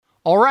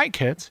All right,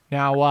 kids.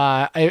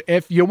 Now,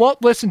 if you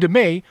won't listen to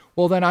me,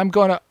 well, then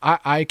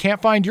I can't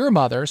find your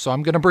mother, so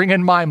I'm gonna bring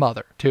in my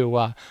mother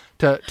to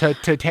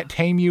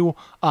tame you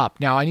up.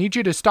 Now, I need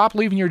you to stop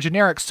leaving your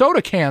generic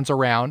soda cans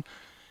around.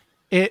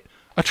 It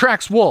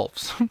attracts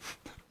wolves.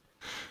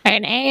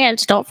 And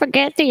ants. Don't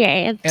forget the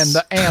ants. And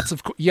the ants,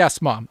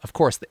 yes, Mom. Of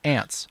course, the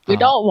ants. We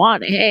don't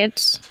want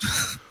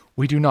ants.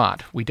 We do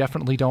not. We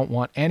definitely don't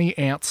want any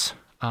ants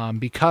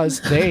because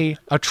they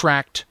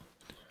attract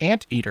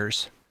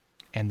anteaters.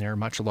 And they're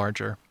much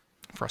larger,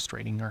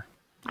 frustrating.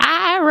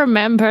 I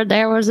remember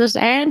there was this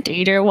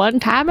anteater one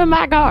time in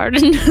my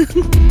garden.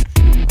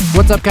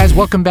 What's up, guys?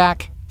 Welcome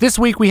back. This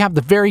week we have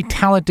the very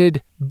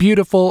talented,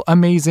 beautiful,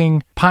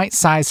 amazing Pint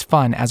Size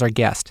Fun as our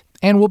guest.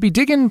 And we'll be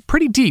digging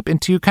pretty deep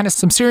into kind of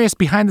some serious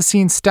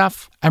behind-the-scenes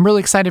stuff. I'm really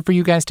excited for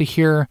you guys to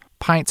hear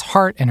Pint's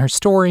heart and her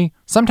story.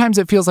 Sometimes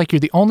it feels like you're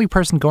the only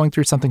person going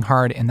through something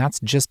hard, and that's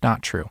just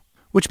not true.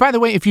 Which, by the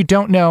way, if you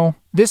don't know,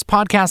 this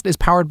podcast is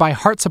powered by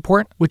Heart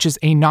Support, which is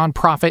a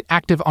nonprofit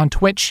active on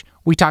Twitch.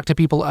 We talk to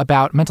people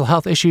about mental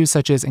health issues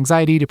such as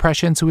anxiety,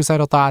 depression,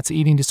 suicidal thoughts,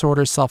 eating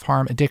disorders,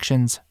 self-harm,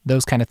 addictions,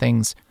 those kind of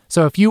things.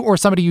 So if you or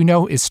somebody you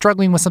know is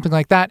struggling with something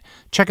like that,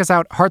 check us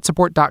out,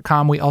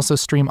 heartsupport.com. We also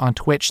stream on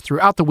Twitch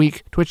throughout the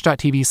week,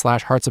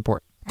 twitch.tv/heartsupport.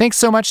 Thanks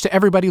so much to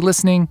everybody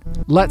listening.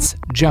 Let's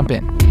jump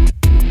in.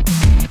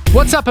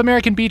 What's up,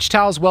 American Beach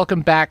Towels?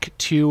 Welcome back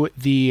to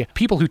the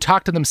People Who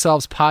Talk to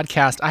Themselves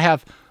podcast. I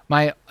have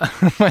my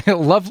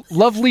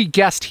lovely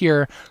guest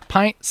here,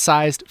 Pint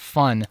Sized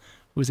Fun,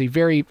 who is a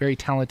very, very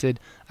talented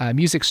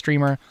music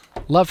streamer.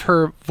 Love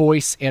her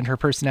voice and her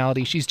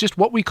personality. She's just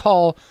what we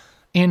call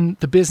in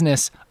the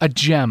business a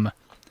gem.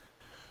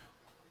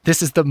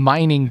 This is the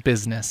mining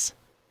business.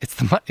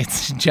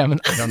 It's gem.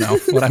 I don't know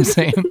what I'm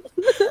saying.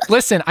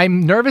 Listen,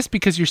 I'm nervous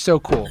because you're so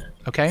cool.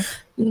 Okay.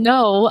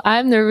 No,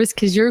 I'm nervous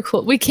because you're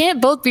cool. We can't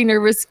both be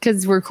nervous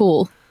because we're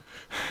cool.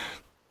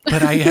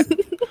 But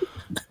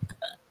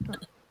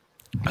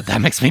but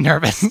that makes me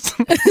nervous.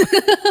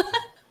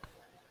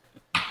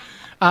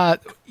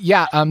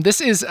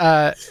 This is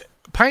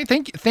Pint.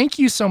 Thank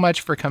you so much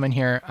for coming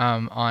here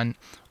on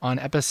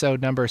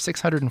episode number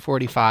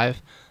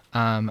 645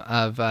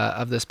 of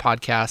this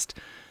podcast.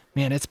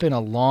 Man, it's been a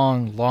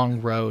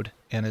long road,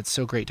 and it's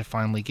so great to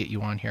finally get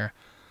you on here.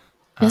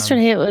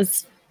 Yesterday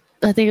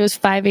I think it was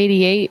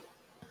 588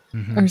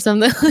 or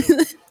something.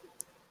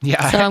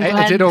 Yeah, so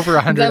I did over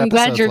 100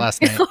 episodes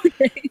last night.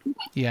 Okay.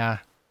 Yeah.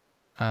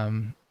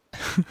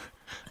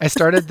 I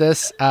started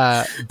this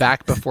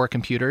back before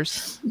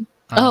computers.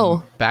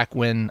 Back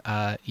when,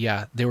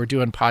 they were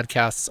doing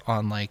podcasts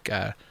on like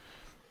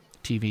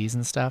TVs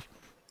and stuff.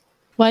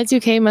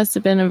 Y2K must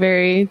have been a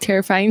very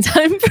terrifying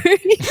time for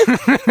you.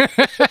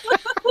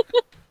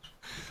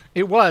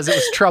 It was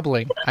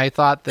troubling. I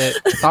thought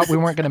we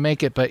weren't going to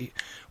make it, but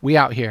we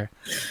out here.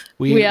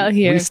 We out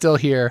here. We still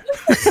here.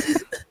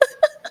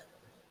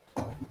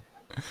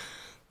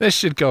 This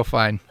should go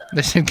fine.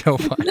 This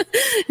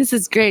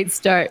is a great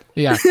start.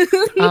 Yeah.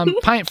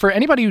 Pint, for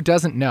anybody who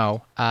doesn't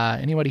know,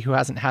 anybody who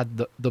hasn't had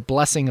the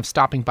blessing of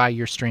stopping by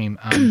your stream,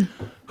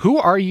 who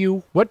are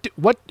you? What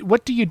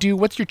do you do?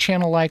 What's your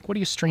channel like? What do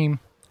you stream?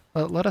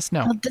 Let us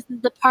know. Well, this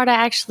is the part I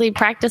actually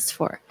practiced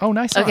for. Oh,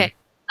 nice. Okay.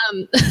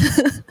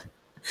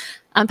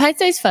 I'm Pint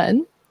Size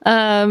Fun.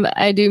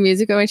 I do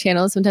music on my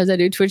channel. Sometimes I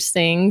do Twitch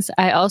things.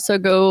 I also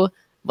go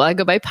by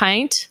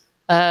Pint,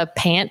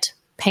 Pant,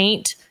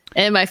 Paint,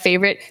 and my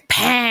favorite,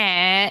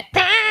 Pant.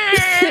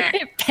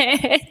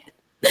 Pant.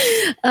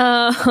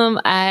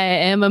 I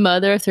am a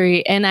mother of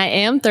 3, and I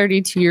am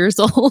 32 years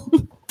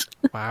old.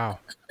 Wow.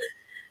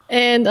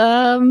 And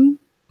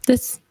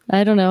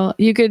I don't know.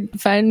 You could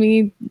find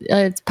me.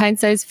 It's Pint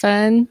Size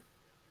Fun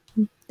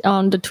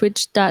on the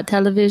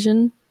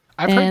twitch.television.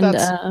 I've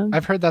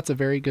heard that's a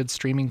very good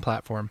streaming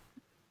platform.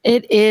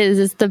 It is.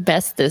 It's the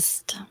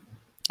bestest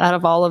out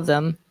of all of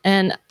them.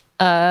 And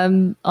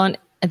on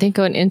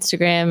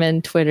Instagram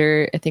and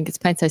Twitter, I think it's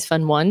Pint Size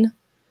Fun 1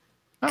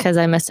 because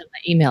I messed up my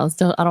emails.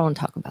 So I don't want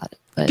to talk about it.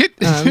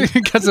 But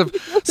because of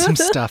some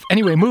stuff.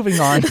 Anyway, moving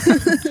on.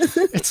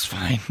 It's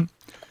fine.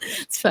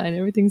 It's fine.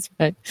 Everything's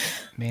fine.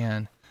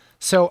 Man.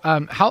 So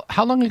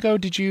how long ago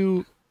did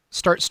you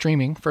start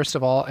streaming, first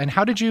of all, and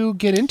how did you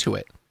get into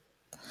it?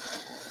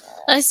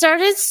 I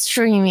started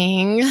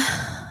streaming,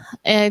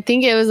 I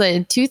think it was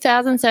like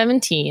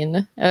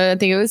 2017. I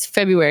think it was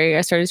February.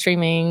 I started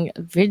streaming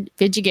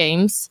video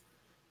games.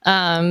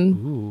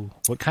 Ooh,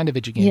 what kind of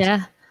video games?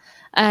 Yeah.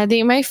 I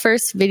think my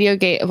first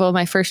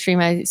my first stream,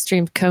 I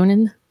streamed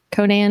Conan. I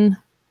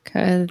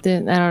don't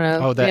know.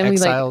 Oh, the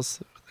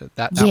Exiles?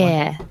 That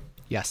yeah. One?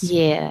 Yes.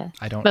 Yeah.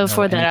 I don't know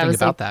anything I was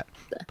about that,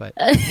 but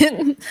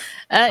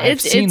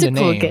it's a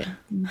cool game.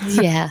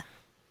 Yeah.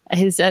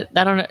 I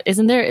don't know. Is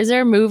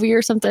there a movie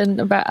or something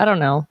about? I don't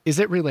know. Is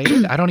it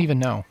related? I don't even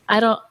know.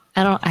 I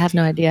have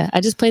no idea.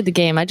 I just played the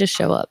game. I just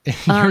show up.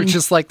 You're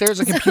just like,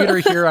 there's a computer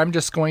here. I'm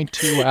just going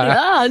to.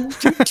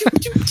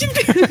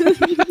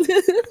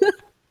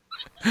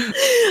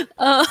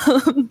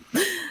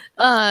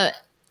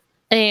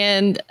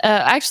 And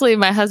actually,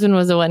 my husband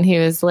was the one who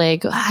was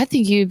like, I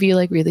think you'd be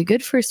like really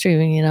good for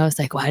streaming. And I was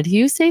like, why do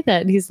you say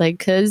that? And he's like,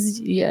 because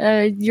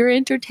you're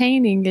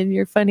entertaining and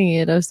you're funny.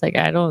 And I was like,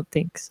 I don't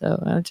think so.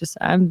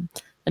 I'm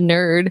a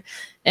nerd.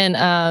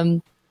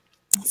 And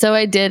so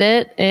I did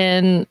it.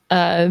 And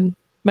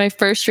my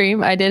first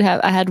stream, I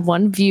had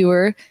one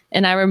viewer.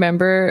 And I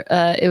remember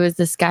it was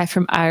this guy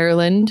from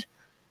Ireland.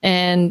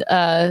 And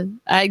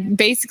I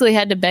basically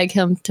had to beg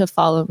him to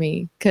follow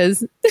me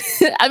because,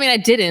 I mean, I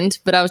didn't,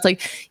 but I was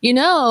like,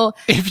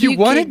 if you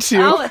wanted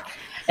to,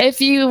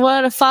 if you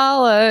want to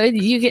follow,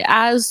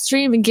 I'll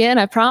stream again.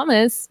 I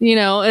promise,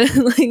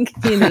 and like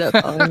he ended up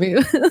following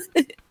me.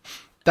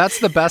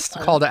 That's the best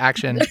call to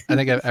action I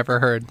think I've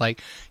ever heard.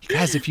 Like, you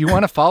guys, if you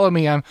want to follow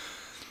me, I'm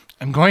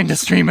going to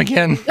stream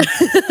again.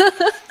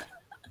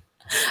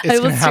 It's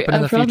going to happen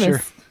in the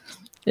future.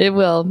 It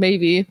will,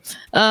 maybe.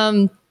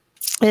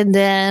 And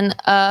then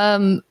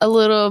a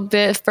little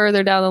bit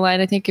further down the line,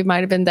 I think it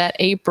might have been that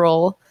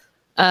April,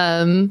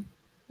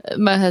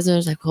 my husband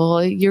was like,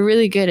 well, you're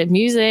really good at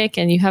music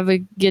and you have a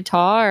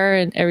guitar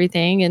and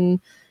everything and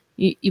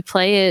you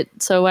play it.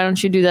 So why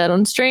don't you do that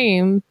on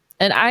stream?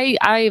 And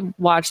I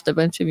watched a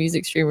bunch of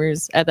music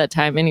streamers at that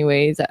time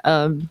anyways.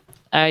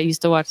 I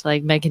used to watch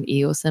like Megan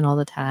Eilson all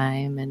the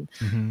time. And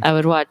I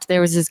would watch,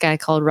 there was this guy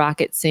called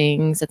Rocket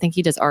Sings. I think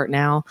he does art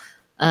now.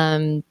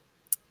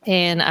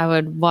 And I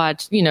would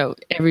watch,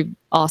 every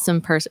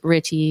awesome person,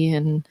 Richie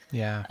and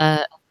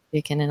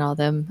Vicken and all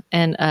them.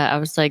 And I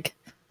was like,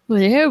 well,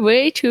 they're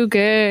way too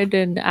good.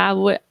 And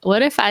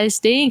what if I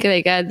stink?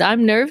 Like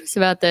I'm nervous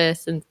about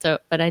this. And so,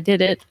 but I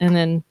did it. And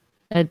then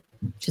I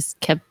just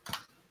kept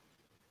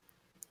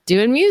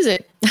doing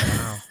music.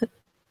 Wow.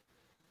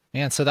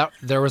 Man, so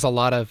there was a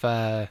lot of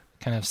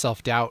kind of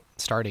self-doubt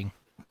starting.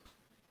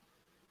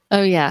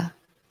 Oh yeah.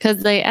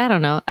 Cause I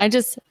don't know.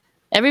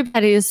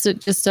 Everybody is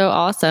just so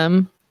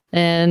awesome.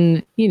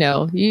 And,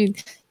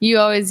 you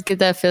always get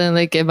that feeling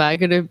like, am I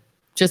going to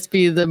just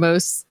be the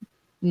most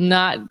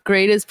not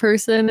greatest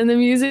person in the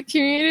music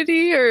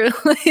community? Or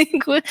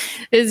like,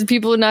 is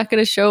people not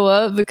going to show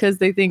up because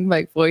they think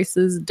my voice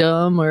is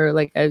dumb or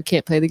like I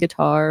can't play the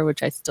guitar,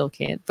 which I still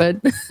can't, but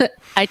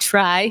I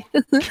try.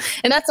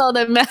 And that's all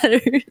that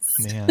matters.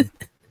 Man.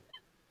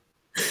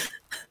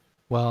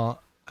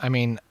 Well, I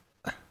mean,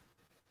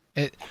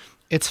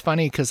 it's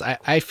funny because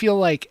I feel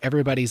like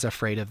everybody's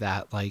afraid of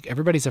that. Like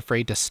everybody's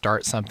afraid to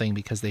start something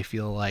because they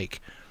feel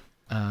like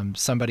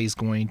somebody's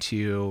going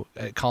to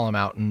call them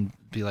out and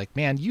be like,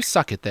 man, you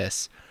suck at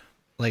this.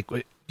 Like,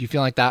 do you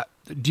feel like that?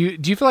 Do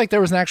you feel like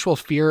there was an actual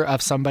fear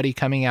of somebody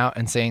coming out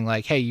and saying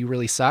like, hey, you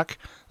really suck?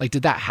 Like,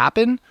 did that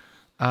happen?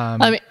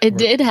 I mean, it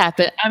did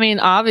happen. I mean,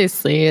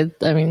 obviously,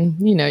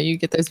 you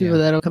get those people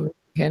that'll come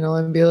channel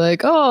and be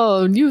like,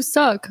 oh, you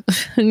suck.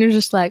 And you're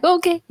just like,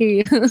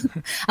 okay,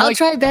 I'll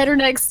try better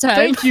next time.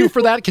 Thank you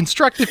for that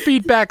constructive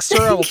feedback,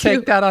 sir. I will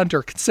take that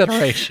under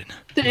consideration.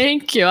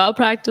 Thank you. I'll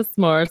practice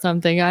more or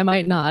something. I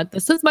might not.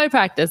 This is my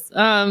practice.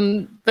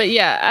 But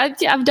yeah,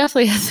 I've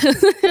definitely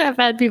I've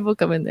had people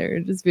come in there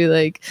and just be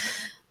like,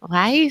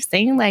 why are you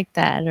saying like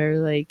that? Or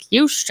like,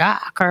 you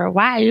suck, or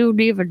why are you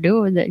even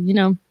doing that?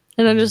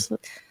 And I'm just,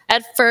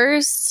 at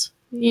first,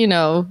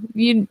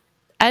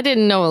 I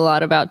didn't know a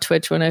lot about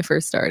Twitch when I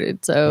first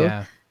started.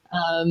 So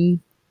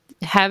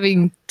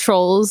having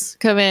trolls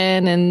come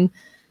in and,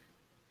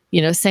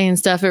 saying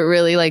stuff, it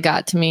really like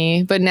got to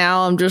me. But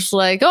now I'm just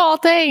like, oh,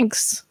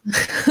 thanks.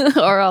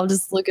 Or I'll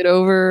just look it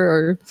over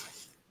or,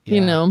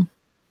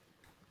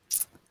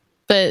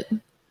 but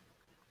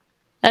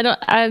I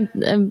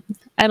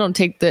don't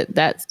take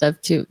that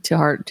stuff too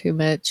heart too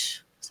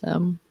much.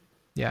 So.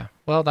 Yeah.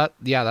 Well,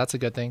 that's a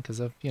good thing because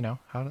of,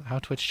 how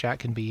Twitch chat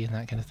can be and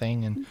that kind of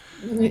thing.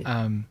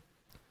 And,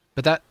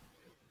 but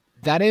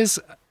that is,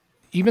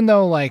 even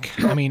though like,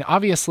 I mean,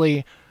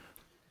 obviously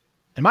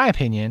in my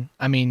opinion,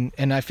 I mean,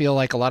 and I feel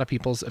like a lot of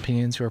people's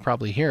opinions who are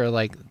probably here,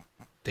 like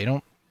they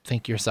don't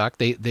think you suck.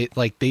 They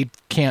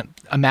can't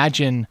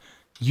imagine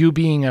you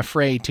being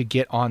afraid to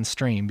get on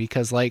stream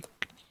because like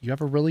you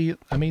have a really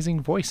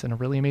amazing voice and a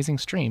really amazing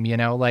stream,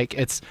 like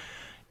it's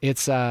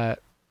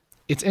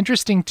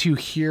interesting to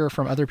hear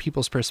from other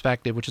people's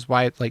perspective, which is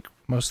why like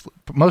most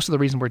of the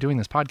reason we're doing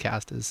this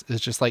podcast is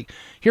just like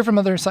hear from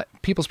other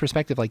people's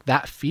perspective. Like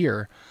that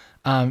fear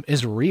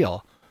is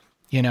real,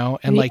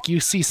 and like you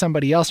see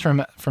somebody else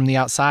from the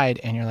outside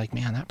and you're like,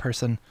 man, that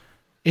person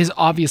is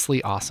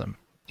obviously awesome.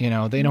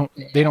 They don't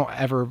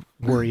ever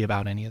worry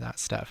about any of that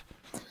stuff.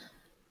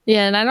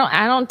 Yeah, and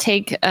I don't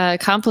take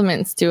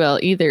compliments too well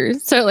either.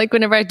 So like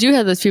whenever I do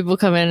have those people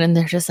come in and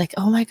they're just like,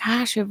 "Oh my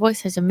gosh, your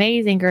voice is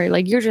amazing," or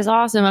like, "You're just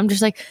awesome," I'm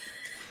just like,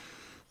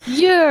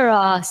 "You're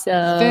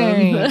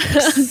awesome."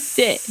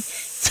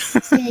 Thanks.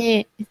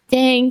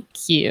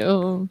 Thank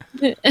you.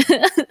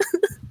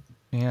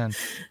 Man.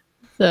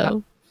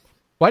 So,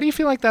 why do you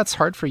feel like that's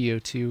hard for you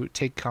to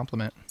take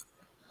compliment?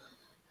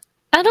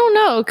 I don't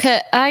know.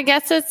 I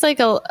guess it's like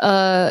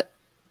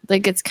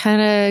like it's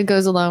kind of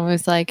goes along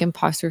with like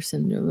imposter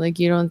syndrome. Like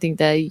you don't think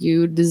that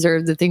you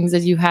deserve the things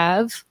that you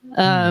have.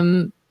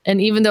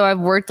 And even though I've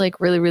worked like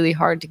really, really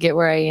hard to get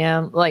where I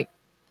am, like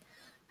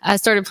I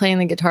started playing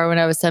the guitar when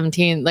I was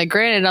 17. Like,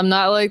 granted, I'm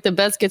not like the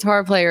best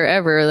guitar player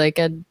ever. Like,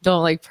 I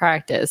don't like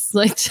practice,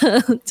 like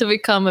to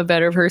become a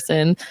better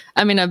person.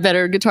 I mean, a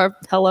better guitar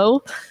player.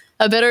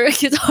 I'm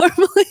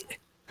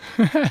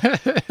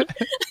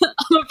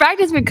a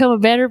practice to become a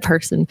better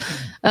person,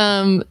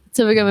 to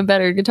become a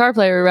better guitar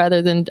player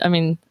rather than, I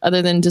mean,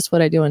 other than just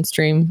what I do on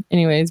stream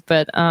anyways.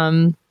 But,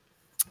 I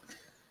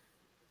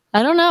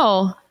don't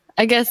know.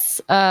 I guess,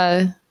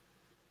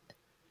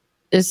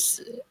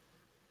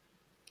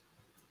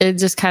 it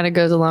just kind of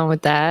goes along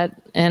with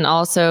that. And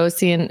also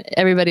seeing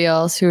everybody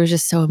else who is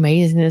just so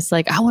amazing. It's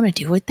like, I want to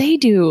do what they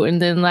do.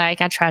 And then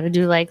like, I try to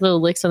do like little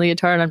licks on the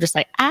guitar and I'm just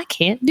like, I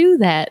can't do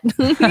that.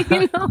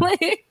 You know,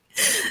 like,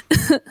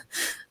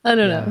 I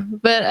don't know.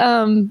 But,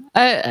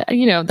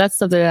 that's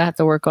something I have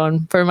to work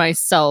on for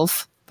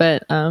myself.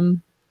 But,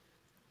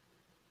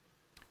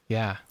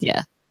 yeah.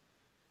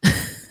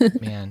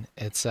 Man,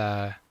 it's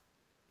hard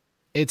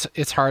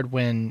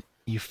when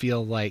you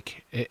feel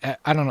like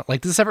I don't know,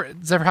 like does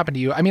this ever happen to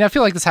you? I mean, I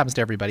feel like this happens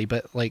to everybody,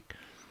 but like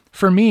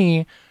for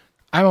me,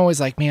 I'm always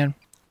like, man,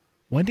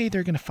 one day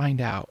they're going to find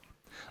out.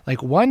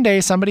 Like one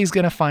day somebody's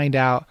going to find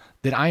out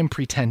that I'm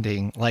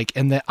pretending, like,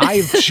 and that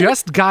I've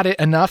just got it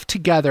enough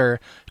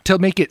together to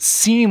make it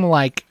seem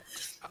like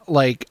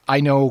I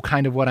know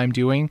kind of what I'm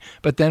doing.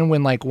 But then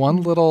when like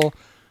one little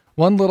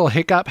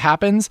hiccup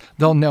happens,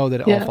 they'll know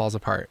that it all falls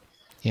apart.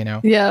 You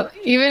know? Yeah.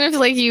 Even if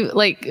like you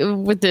like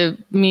with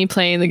me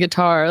playing the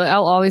guitar, like,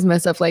 I'll always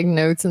mess up like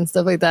notes and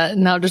stuff like that.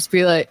 And I'll just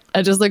be like,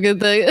 I just look at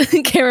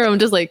the camera. I'm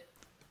just like,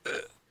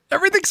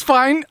 everything's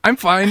fine. I'm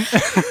fine.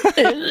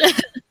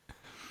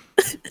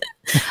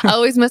 I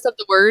always mess up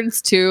the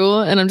words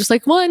too. And I'm just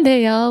like, one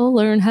day I'll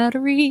learn how to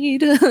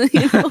read. You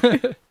know?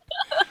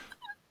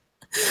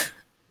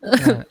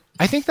 Yeah.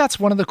 I think that's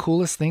one of the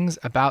coolest things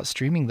about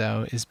streaming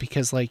though, is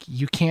because like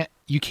you can't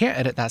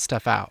edit that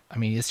stuff out. I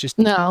mean, it's just,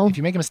 if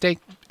you make a mistake,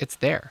 it's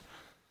there.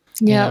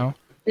 Yeah. You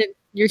know?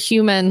 You're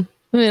human.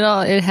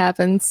 It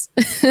happens.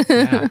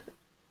 Yeah.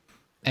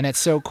 And it's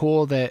so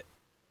cool that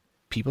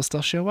people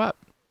still show up.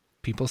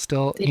 People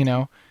still, you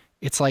know,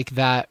 it's like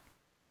that.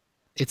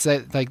 It's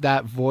like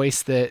that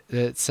voice that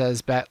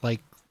says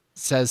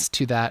says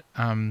to that,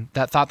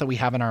 that thought that we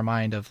have in our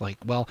mind of like,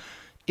 well,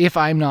 if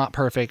I'm not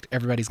perfect,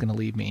 everybody's going to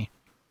leave me.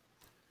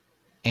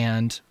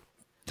 And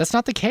that's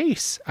not the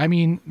case. I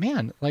mean,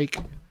 man, like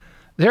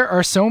there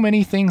are so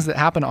many things that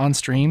happen on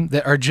stream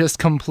that are just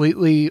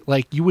completely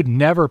like you would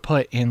never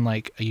put in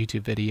like a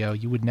YouTube video.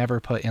 You would never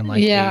put in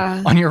like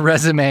on your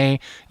resume,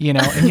 you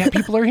know, and yet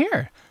people are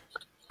here,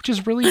 which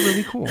is really,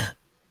 really cool.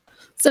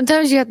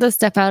 Sometimes you have to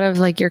step out of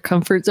like your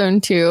comfort zone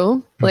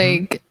too.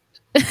 Like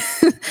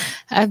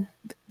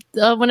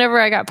whenever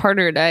I got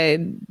partnered, I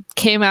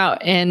came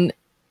out and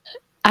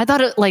I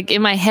thought it like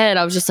in my head,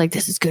 I was just like,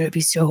 this is going to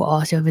be so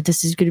awesome. But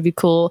this is going to be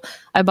cool.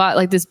 I bought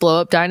like this blow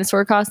up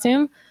dinosaur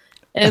costume.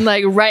 And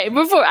like right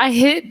before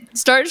I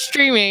start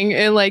streaming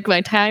and like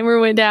my timer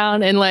went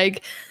down and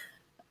like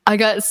I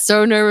got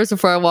so nervous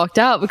before I walked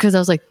out because I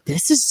was like,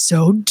 this is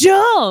so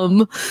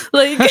dumb.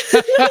 Like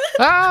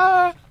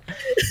I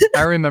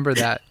remember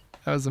that.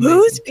 That was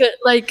amazing.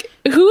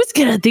 Who's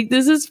gonna think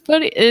this is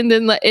funny? And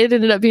then like it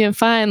ended up being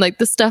fine. Like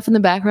the stuff in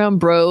the background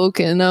broke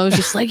and I was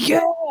just like,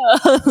 yeah,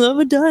 I'm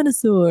a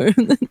dinosaur.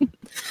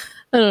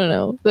 I don't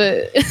know.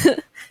 But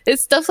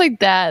it's stuff like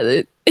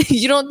that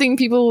you don't think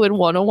people would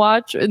want to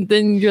watch, and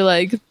then you're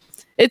like,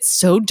 it's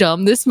so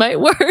dumb, this might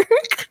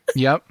work.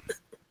 Yep.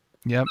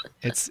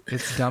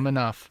 It's dumb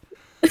enough.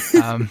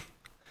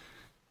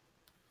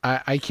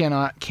 I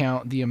cannot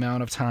count the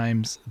amount of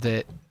times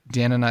that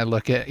Dan and I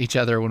look at each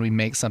other when we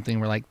make something.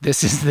 We're like,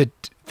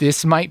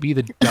 this might be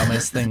the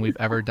dumbest thing we've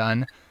ever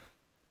done,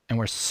 and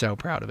we're so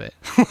proud of it,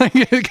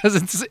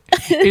 because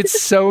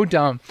it's so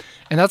dumb.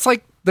 And that's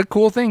like the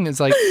cool thing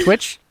is like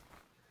Twitch,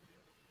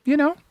 you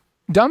know,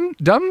 dumb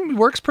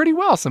works pretty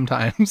well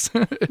sometimes.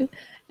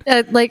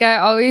 Like I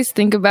always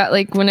think about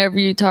like whenever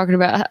you're talking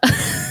about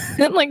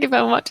like if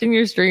I'm watching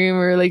your stream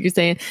or like you're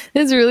saying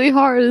it's really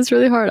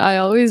hard, I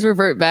always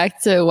revert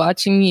back to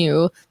watching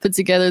you put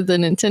together the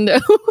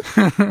Nintendo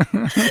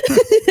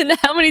and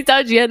how many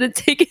times you had to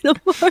take it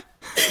apart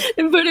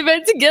and put it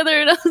back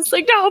together, and I was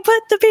like, no,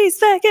 put the piece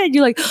back in.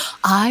 You're like,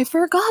 I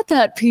forgot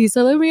that piece,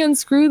 so let me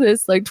unscrew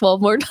this like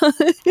 12 more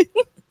times.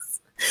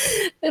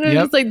 And I'm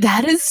just like,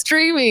 that is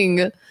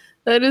streaming.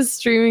 That is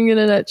streaming in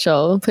a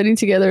nutshell. Putting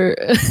together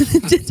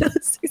Nintendo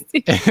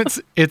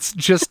 64. It's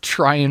just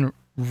trying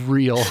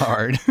real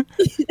hard.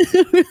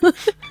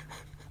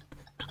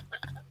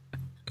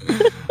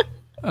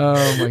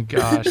 Oh my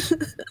gosh.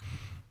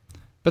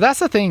 But that's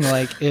the thing,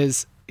 like,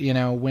 is, you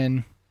know,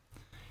 when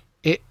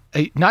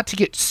not to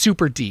get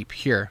super deep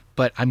here,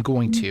 but I'm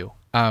going to,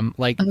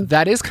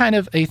 that is kind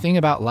of a thing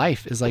about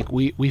life, is like,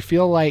 we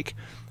feel like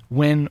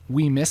when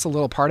we miss a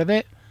little part of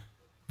it,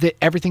 that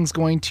everything's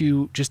going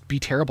to just be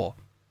terrible.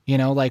 You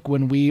know, like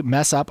when we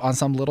mess up on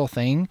some little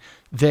thing,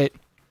 that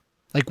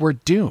like we're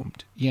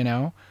doomed, you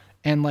know?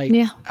 And like,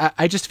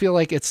 I just feel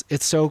like it's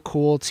so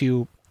cool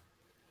to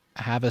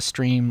have a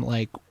stream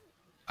like,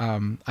 I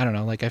don't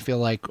know, like I feel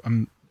like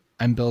I'm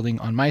building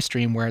on my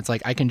stream where it's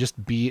like I can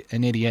just be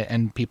an idiot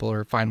and people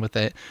are fine with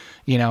it,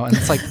 and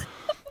it's like,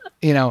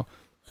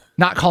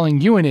 not calling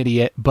you an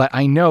idiot, but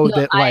I know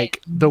that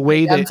like the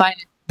way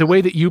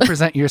that you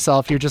present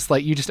yourself, you're just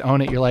like, you just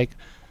own it. You're like,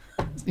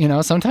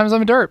 sometimes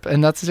I'm a derp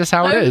and that's just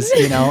how it is,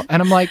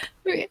 and I'm like,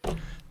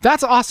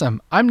 that's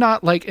awesome. I'm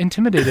not like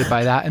intimidated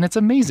by that. And it's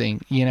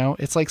amazing.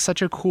 It's like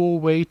such a cool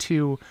way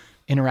to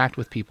interact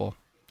with people.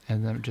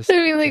 And then just,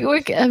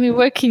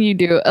 what can you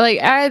do? Like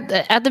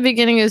at the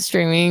beginning of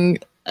streaming,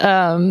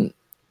 I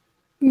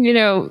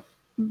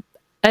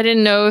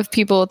didn't know if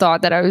people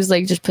thought that I was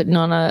like just putting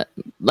on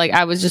like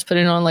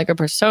a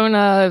persona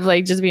of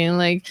like just being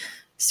like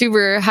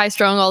super high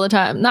strung all the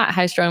time. Not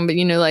high strung, but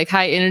like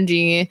high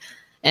energy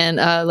and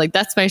like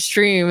that's my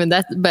stream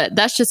but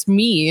that's just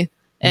me.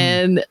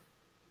 And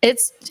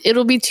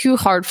it'll be too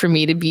hard for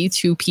me to be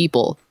two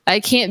people. I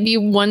can't be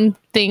one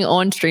thing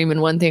on stream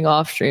and one thing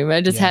off stream.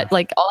 I just had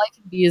like all I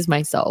can be is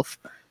myself.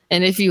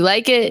 And if you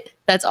like it,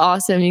 that's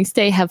awesome. You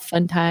stay, have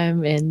fun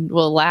time, and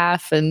we'll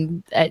laugh.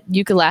 And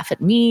you can laugh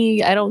at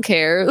me. I don't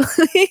care.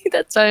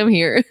 That's why I'm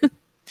here.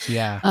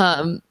 Yeah.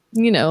 And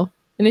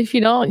if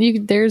you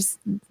don't, there's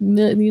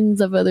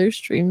millions of other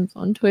streams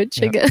on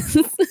Twitch. I guess.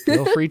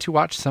 Feel free to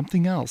watch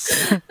something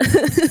else.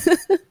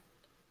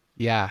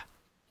 Yeah,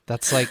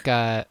 that's like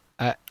I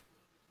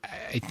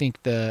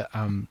think the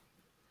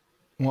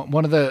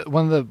one of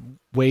the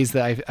ways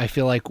that I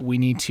feel like we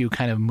need to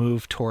kind of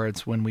move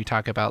towards when we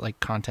talk about like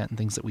content and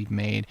things that we've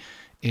made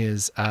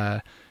is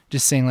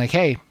just saying like,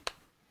 hey,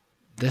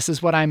 this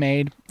is what I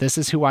made. This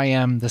is who I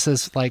am. This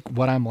is like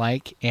what I'm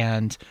like.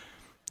 And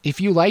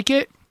if you like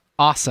it,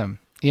 awesome.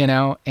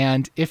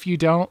 And if you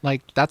don't,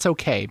 like, that's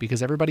okay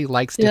because everybody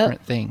likes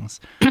different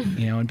things,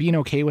 and being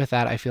okay with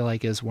that, I feel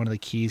like is one of the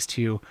keys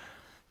to,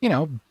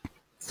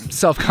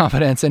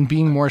 self-confidence and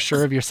being more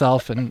sure of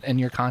yourself and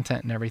your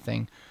content and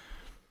everything.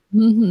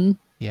 Mm-hmm.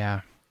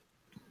 Yeah.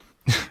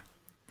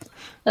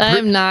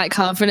 I'm not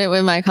confident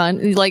with my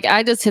content. Like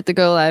I just hit the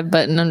go live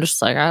button. I'm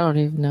just like, I don't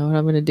even know what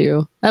I'm going to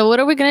do. What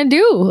are we going to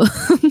do?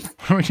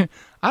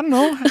 I don't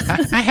know.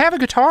 I have a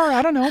guitar.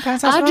 I don't know.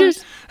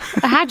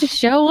 I have to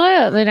show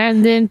up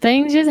and then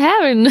things just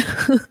happen.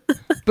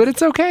 But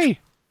it's okay.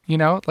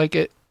 Like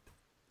it,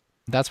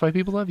 that's why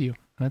people love you.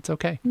 And it's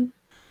okay.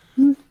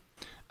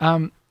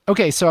 Mm-hmm.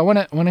 Okay. So I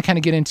want to kind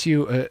of get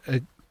into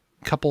a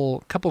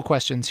couple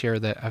questions here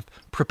that I've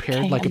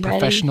prepared like a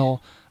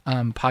professional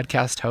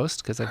podcast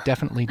host, because I've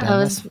definitely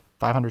done this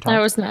 500 times. I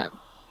was not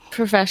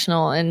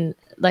professional, and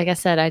like I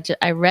said,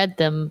 I read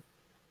them.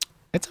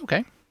 It's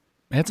okay.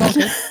 It's all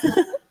good.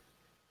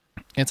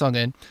 It's all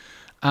good.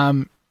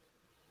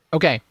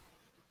 Okay.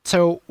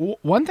 So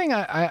one thing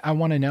I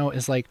want to know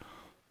is like,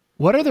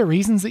 what are the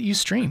reasons that you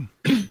stream?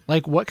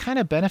 Like, what kind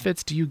of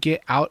benefits do you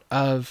get out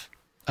of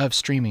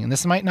streaming? And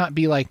this might not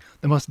be like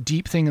the most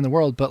deep thing in the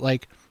world, but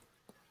like,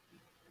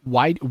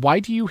 why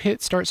do you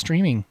hit start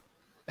streaming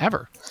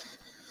ever?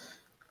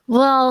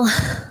 Well,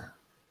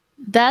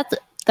 that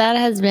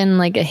has been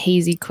like a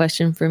hazy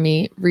question for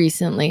me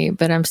recently,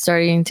 but I'm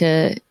starting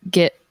to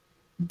get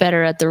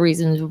better at the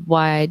reasons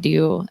why I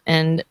do,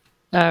 and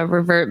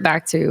revert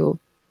back to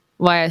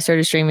why I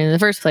started streaming in the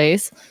first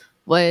place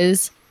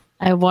was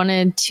I just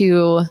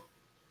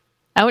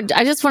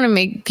want to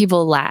make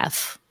people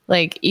laugh.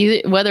 Like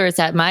either whether it's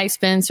at my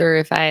expense or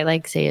if I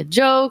like say a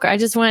joke, I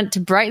just want to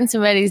brighten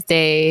somebody's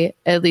day,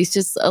 at least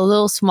just a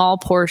little small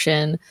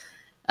portion.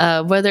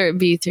 Whether it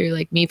be through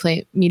like me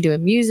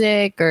doing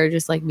music or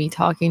just like me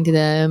talking to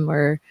them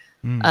or,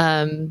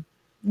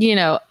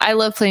 I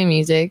love playing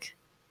music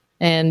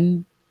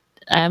and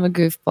I'm a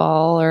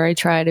goofball, or I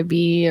try to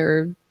be,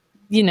 or,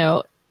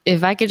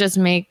 if I could just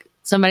make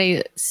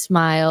somebody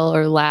smile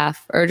or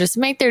laugh or just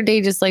make their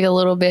day just like a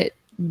little bit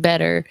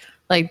better,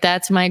 like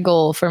that's my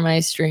goal for my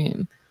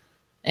stream.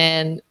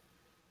 And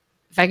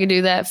if I could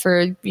do that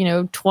for,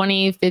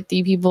 20,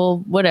 50 people,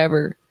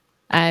 whatever,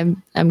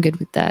 I'm good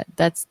with that.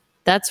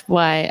 That's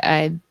why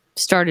I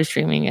started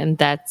streaming, and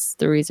that's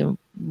the reason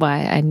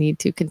why I need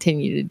to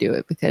continue to do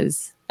it,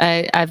 because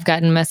I've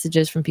gotten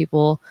messages from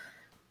people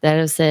that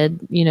have said,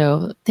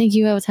 thank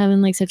you, I was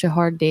having like such a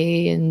hard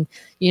day, and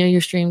your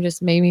stream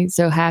just made me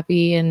so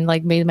happy and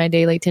like made my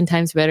day like 10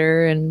 times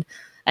better, and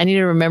I need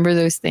to remember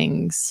those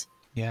things.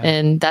 Yeah.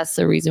 And that's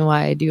the reason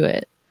why I do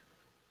it.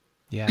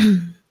 Yeah.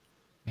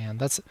 Man,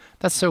 that's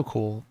so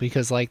cool,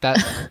 because like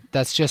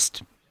it's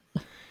just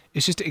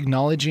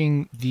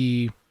acknowledging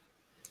the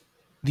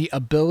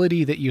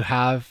ability that you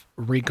have,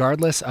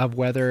 regardless of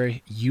whether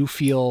you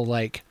feel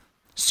like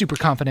super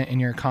confident in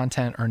your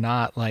content or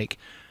not. Like,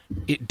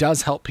 it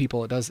does help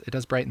people. It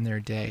does brighten their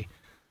day,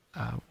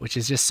 which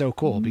is just so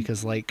cool,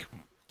 because like,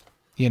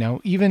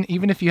 even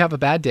if you have a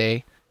bad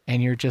day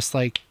and you're just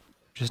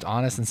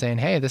honest and saying,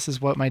 hey, this is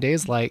what my day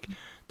is like,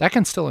 that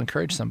can still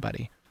encourage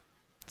somebody.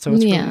 So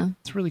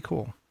it's really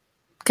cool.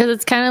 Because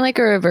it's kind of like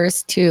a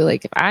reverse too.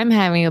 Like if I'm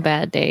having a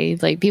bad day,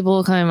 like people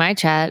will come in my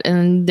chat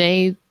and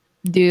they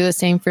do the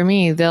same for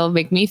me. They'll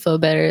make me feel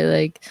better.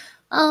 Like,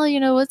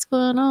 oh, what's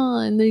going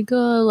on? And they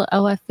go,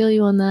 oh, I feel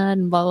you on that,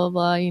 and blah, blah,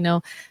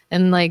 blah,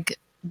 and like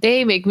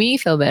they make me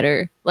feel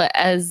better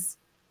as,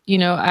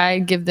 I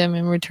give them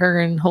in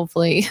return,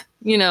 hopefully,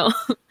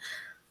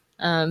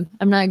 I'm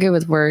not good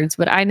with words,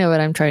 but I know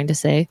what I'm trying to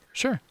say.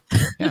 Sure.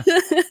 Yeah.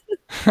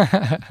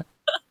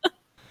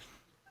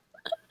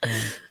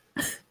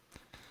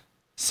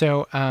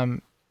 So,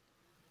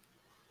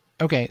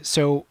 okay.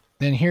 So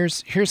then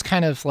here's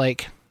kind of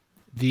like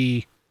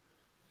the,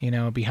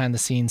 behind the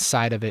scenes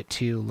side of it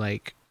too.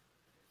 Like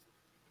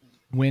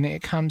when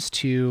it comes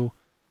to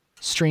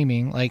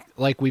streaming,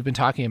 like we've been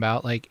talking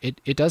about, like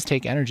it does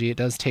take energy. It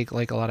does take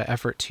like a lot of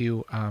effort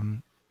to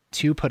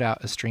put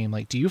out a stream.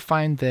 Like, do you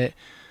find that,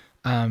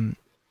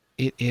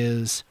 it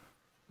is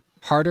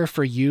harder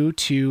for you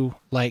to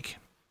like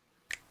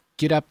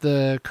get up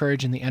the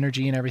courage and the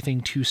energy and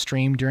everything to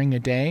stream during a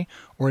day,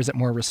 or is it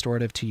more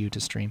restorative to you to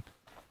stream?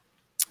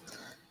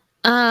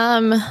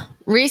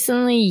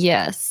 Recently,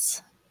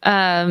 yes.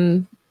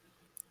 I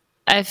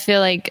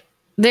feel like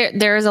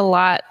there's a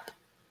lot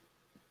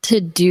to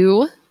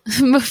do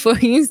before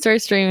you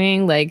start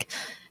streaming. Like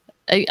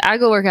I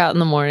go work out in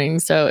the morning.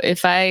 So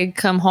if I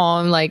come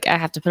home, like I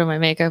have to put on my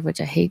makeup, which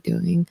I hate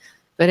doing,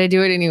 but I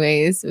do it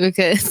anyways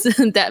because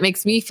that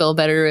makes me feel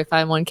better if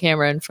I'm on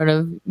camera in front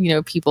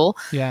of, people.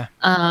 Yeah.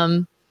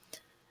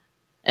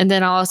 And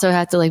then I'll also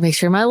have to like make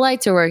sure my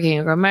lights are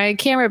working or my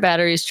camera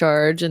battery's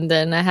charged. And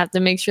then I have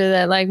to make sure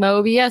that like my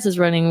OBS is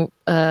running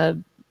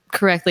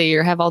correctly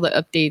or have all the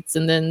updates.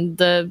 And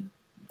then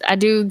I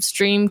do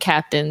stream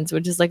captains,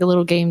 which is like a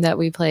little game that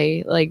we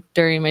play like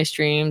during my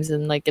streams,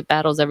 and like it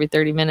battles every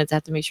 30 minutes. I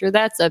have to make sure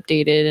that's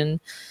updated. And,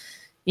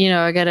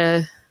 I got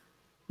to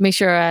make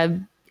sure I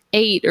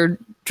ate or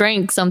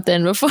drank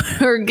something before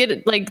or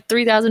get like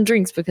 3,000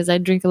 drinks because I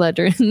drink a lot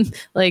during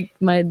like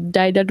my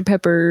Diet Dr.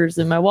 Peppers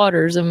and my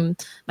waters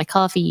and my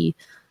coffee,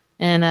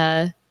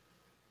 and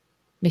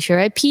make sure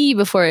I pee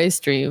before I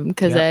stream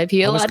because I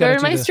pee a lot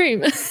during my stream.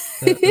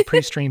 the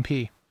pre-stream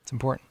pee. It's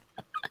important.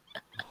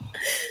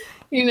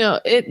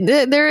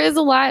 There is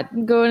a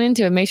lot going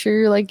into it. Make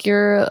sure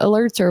your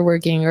alerts are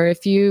working, or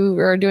if you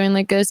are doing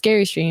like a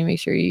scary stream, make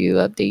sure you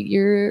update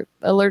your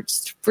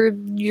alerts for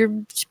your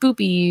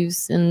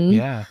spoopies. And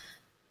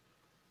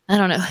I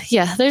don't know.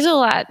 Yeah, there's a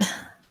lot.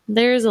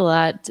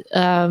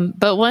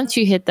 But once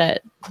you hit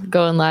that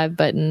going live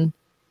button,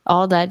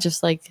 all that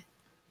just like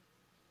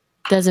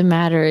doesn't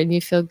matter, and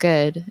you feel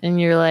good, and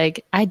you're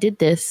like, I did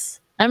this.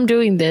 I'm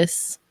doing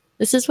this.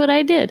 This is what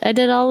I did. I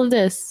did all of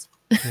this.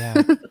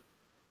 Yeah.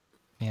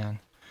 Man,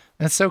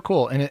 that's so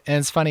cool. And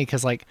it's funny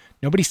because like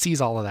nobody sees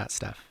all of that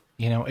stuff,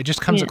 it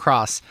just comes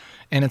across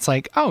and it's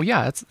like, oh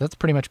yeah, that's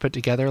pretty much put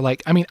together.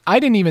 Like, I mean, I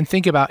didn't even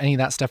think about any of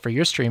that stuff for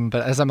your stream,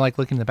 but as I'm like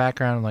looking in the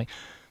background, I'm like,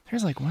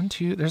 there's like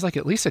there's like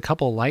at least a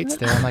couple lights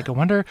there. I'm like, I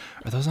wonder,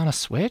 are those on a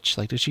switch?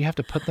 Like, does she have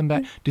to put them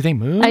back? Do they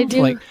move? I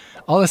do. Like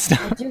all this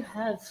stuff.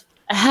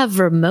 I have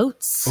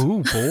remotes.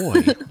 Oh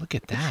boy, look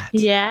at that.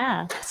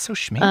 Yeah. That's so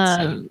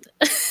schmancy.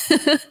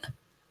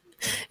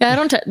 Yeah, I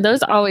don't.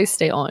 Those always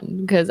stay on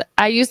because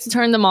I used to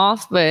turn them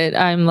off, but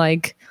I'm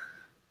like,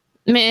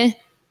 meh.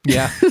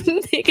 Yeah,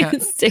 they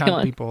can stay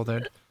on. Be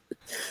bothered.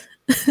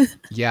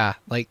 Yeah,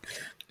 like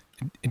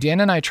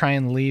Dan and I try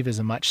and leave as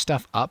much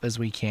stuff up as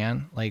we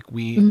can. Like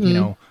we,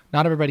 not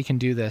everybody can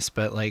do this,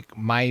 but like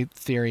my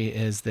theory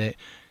is that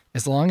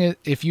as long as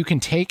if you can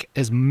take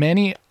as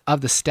many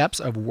of the steps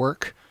of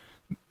work,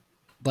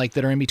 like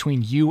that are in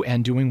between you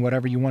and doing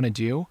whatever you want to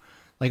do,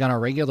 like on a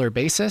regular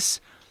basis,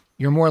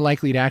 you're more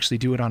likely to actually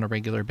do it on a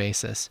regular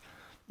basis,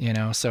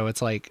 So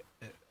it's like,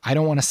 I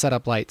don't want to set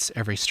up lights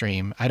every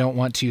stream. I don't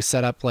want to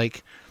set up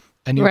like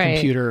a new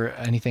computer or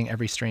anything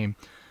every stream,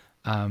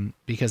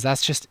 because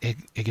that's just, it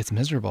gets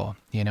miserable,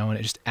 and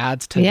it just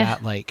adds to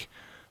that, like,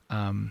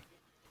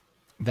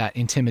 that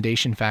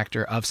intimidation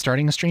factor of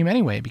starting a stream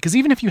anyway, because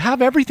even if you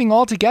have everything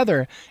all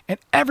together and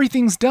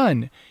everything's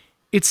done,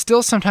 it's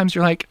still sometimes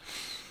you're like,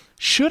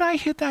 should I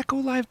hit that go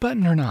live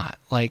button or not?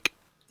 Like,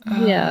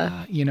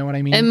 you know what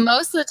I mean? And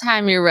most of the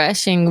time you're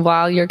rushing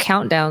while your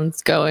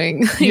countdown's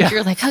going.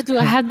 You're like, how do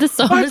I have this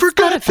on? I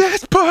forgot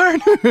this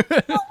part.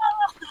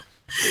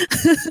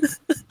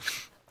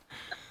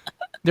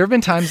 There have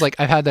been times like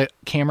I've had the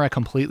camera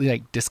completely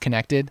like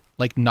disconnected,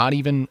 like not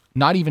even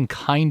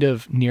kind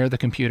of near the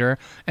computer,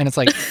 and it's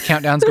like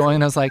countdown's going,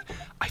 and I was like,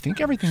 I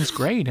think everything's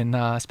great, and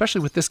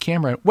especially with this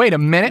camera. Wait a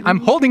minute, I'm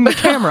holding the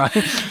camera.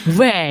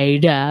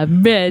 Wait a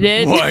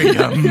minute. Wait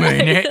a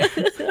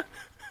minute.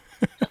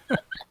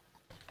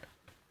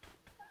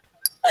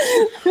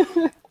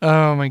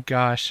 Oh my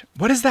gosh.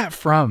 What is that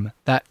from?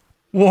 That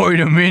wait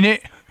a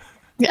minute?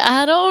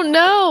 I don't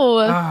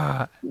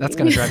know. That's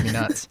going to drive me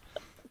nuts.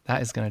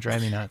 That is going to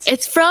drive me nuts.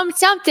 It's from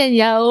something,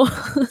 yo.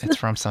 It's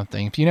from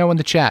something. If you know in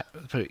the chat,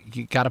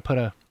 you got to put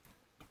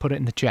it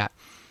in the chat.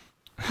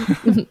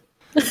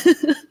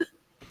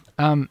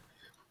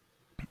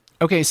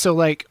 Okay, so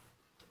like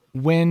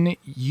when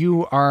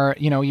you are,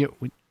 you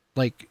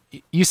like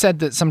you said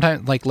that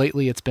sometimes like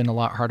lately it's been a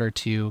lot harder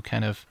to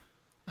kind of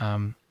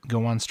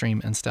go on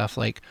stream and stuff.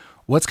 Like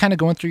what's kind of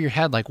going through your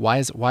head? Like why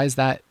is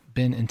that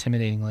been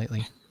intimidating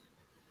lately?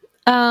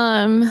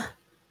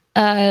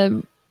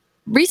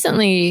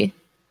 Recently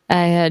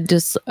I had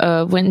just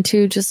went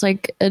into just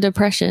like a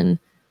depression.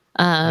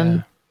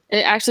 It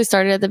actually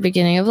started at the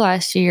beginning of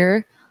last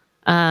year.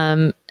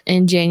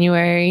 In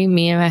January,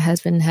 me and my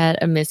husband had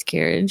a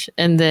miscarriage,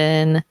 and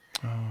then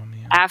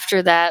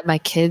after that, my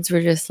kids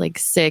were just like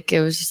sick.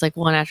 It was just like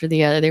one after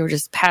the other. They were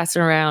just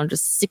passing around,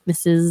 just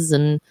sicknesses,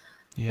 and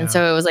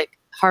so it was like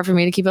hard for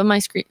me to keep up my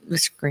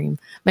stream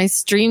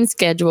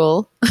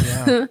schedule.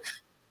 Yeah.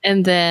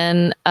 And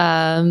then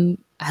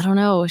I don't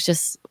know, it was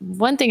just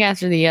one thing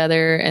after the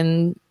other.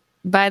 And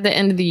by the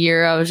end of the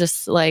year, I was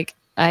just like,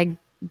 I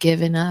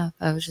given up.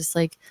 I was just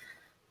like,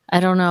 I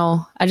don't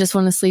know. I just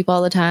want to sleep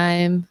all the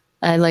time.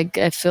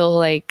 I feel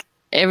like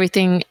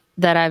everything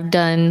that I've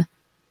done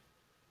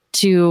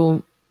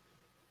to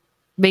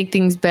make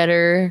things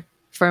better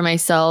for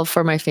myself,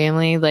 for my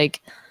family,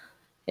 like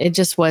it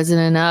just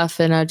wasn't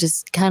enough. And I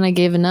just kind of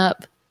given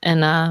up.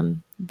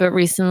 And, but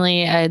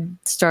recently I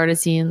started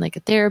seeing like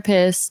a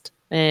therapist,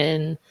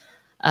 and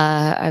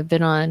I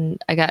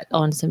got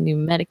on some new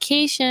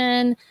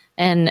medication,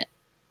 and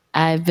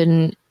I've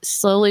been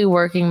slowly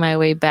working my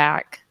way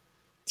back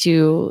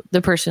to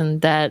the person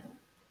that,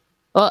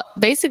 well,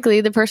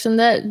 basically the person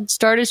that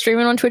started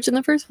streaming on Twitch in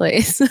the first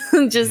place.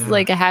 Just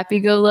like a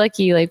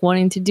happy-go-lucky, like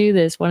wanting to do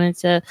this, wanting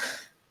to,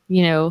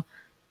 you know,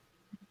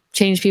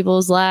 change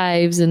people's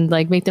lives and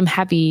like make them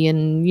happy,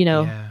 and you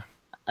know,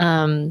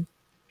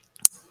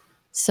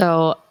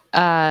 so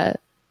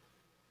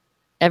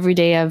every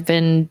day I've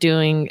been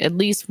doing at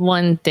least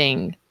one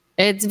thing.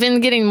 It's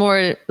been getting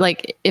more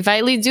like, if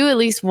I do at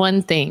least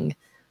one thing,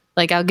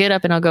 like I'll get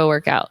up and I'll go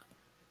work out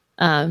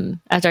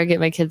after I get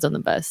my kids on the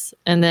bus.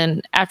 And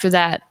then after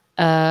that,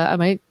 I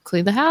might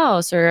clean the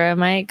house, or I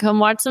might come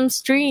watch some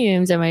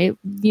streams. I might,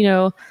 you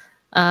know,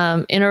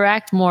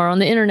 interact more on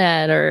the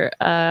internet, or,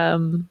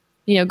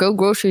 you know, go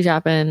grocery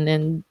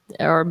shopping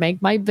or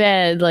make my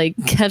bed, like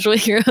Casual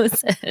Hero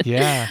said.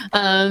 Yeah.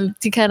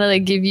 To kind of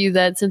like give you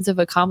that sense of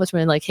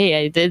accomplishment. Like,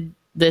 hey, I did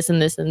this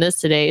and this and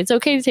this today. It's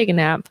okay to take a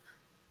nap.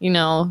 You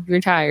know, you're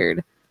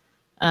tired.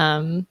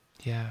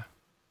 Yeah.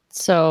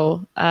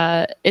 So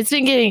it's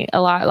been getting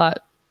a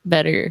lot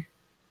better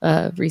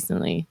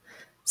recently.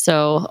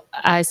 So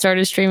I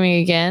started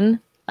streaming again.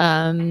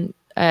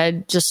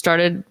 I just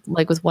started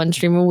like with one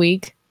stream a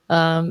week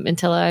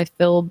until I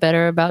feel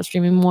better about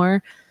streaming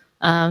more.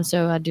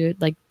 So I do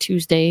it like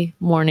Tuesday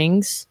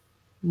mornings,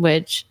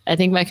 which I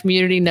think my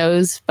community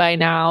knows by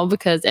now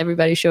because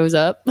everybody shows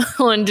up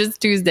on just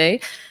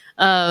Tuesday.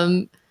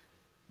 But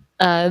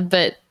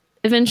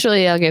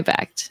eventually I'll get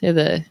back to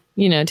the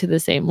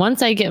same.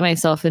 Once I get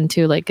myself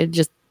into like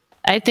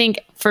I think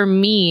for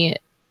me,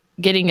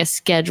 getting a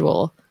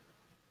schedule,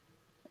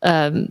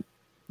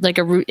 like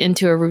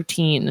into a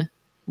routine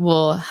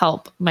will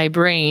help my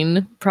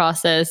brain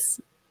process,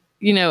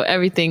 you know,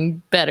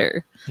 everything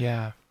better.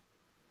 Yeah.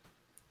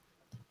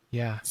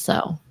 Yeah.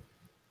 So,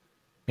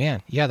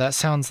 man, yeah, that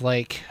sounds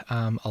like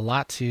a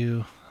lot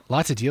to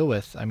deal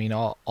with. I mean,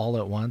 all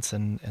at once,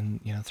 and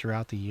you know,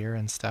 throughout the year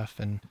and stuff.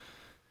 And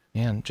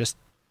man, just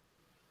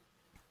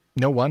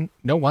no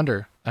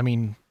wonder. I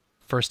mean,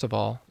 first of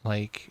all,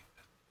 like,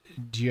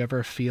 do you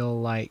ever feel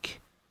like,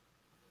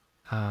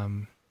 I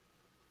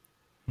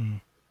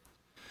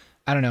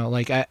don't know,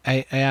 like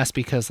I ask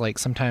because like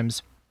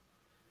sometimes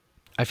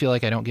I feel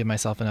like I don't give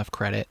myself enough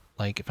credit.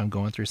 Like if I'm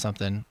going through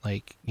something,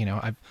 like, you know,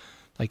 I've,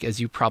 like,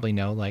 as you probably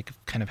know, like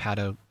kind of had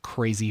a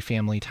crazy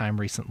family time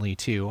recently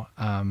too.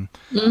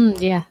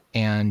 Yeah.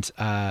 And,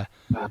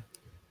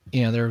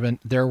 you know,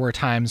 there were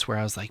times where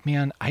I was like,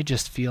 man, I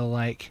just feel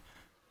like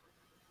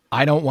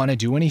I don't want to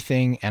do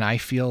anything. And I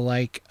feel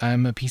like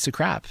I'm a piece of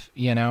crap,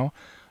 you know,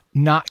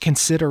 not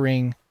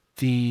considering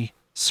the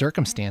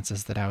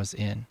circumstances that I was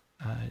in.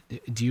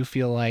 Do you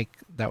feel like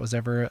that was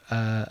ever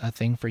a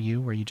thing for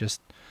you where you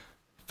just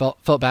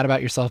felt bad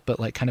about yourself, but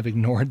like kind of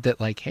ignored that,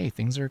 like, hey,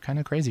 things are kind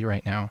of crazy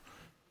right now?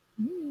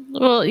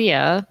 Well,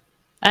 yeah,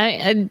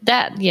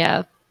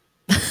 yeah,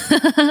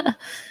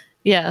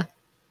 yeah,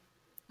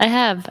 I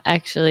have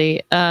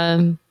actually.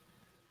 But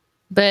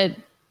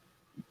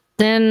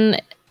then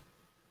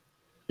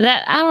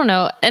that, I don't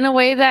know, in a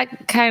way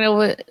that kind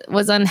of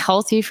was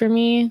unhealthy for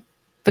me,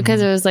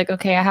 because it was like,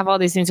 okay, I have all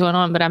these things going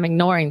on, but I'm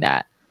ignoring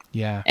that.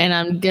 Yeah. And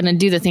I'm going to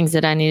do the things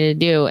that I need to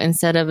do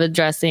instead of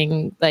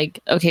addressing like,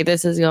 okay,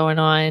 this is going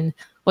on.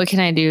 What can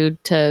I do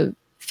to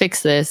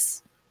fix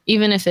this?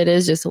 Even if it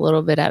is just a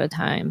little bit at a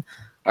time,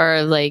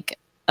 or like,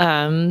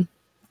 you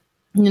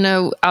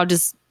know, I'll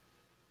just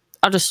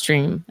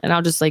stream and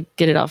I'll just like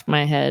get it off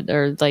my head,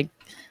 or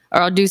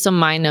I'll do some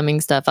mind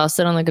numbing stuff. I'll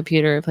sit on the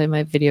computer, play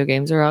my video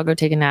games, or I'll go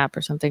take a nap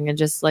or something, and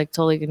just like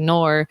totally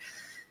ignore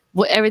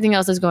what everything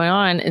else is going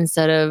on,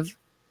 instead of,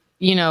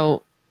 you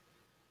know,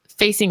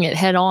 facing it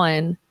head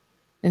on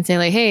and saying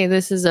like, hey,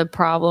 this is a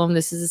problem.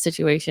 This is a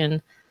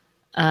situation.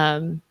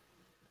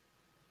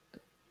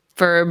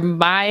 For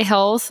my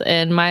health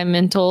and my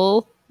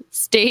mental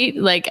state,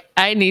 like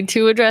I need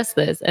to address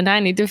this, and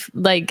I need to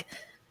like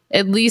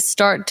at least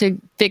start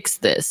to fix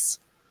this.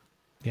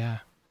 Yeah.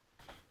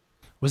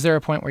 Was there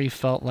a point where you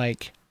felt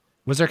like,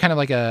 was there kind of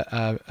like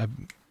a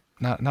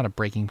not a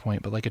breaking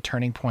point, but like a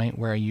turning point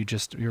where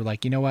you're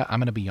like, you know what, I'm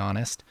going to be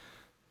honest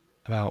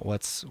about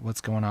what's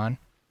going on?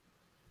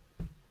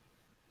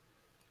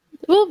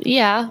 Well,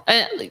 yeah.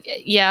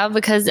 Yeah,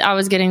 because I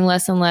was getting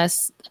less and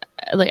less,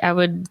 like I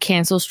would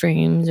cancel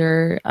streams,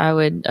 or I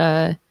would,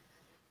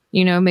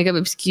 make up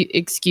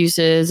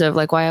excuses of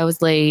like why I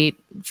was late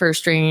for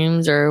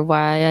streams, or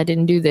why I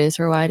didn't do this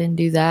or why I didn't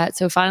do that.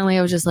 So finally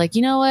I was just like,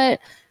 you know what?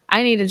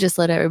 I need to just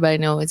let everybody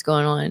know what's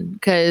going on,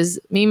 because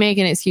me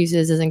making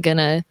excuses isn't going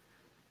to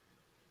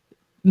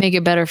make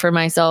it better for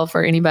myself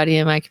or anybody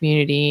in my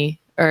community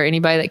or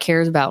anybody that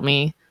cares about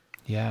me.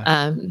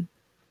 Yeah.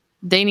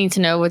 They need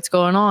to know what's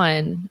going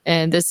on,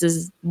 and this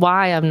is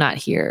why I'm not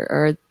here,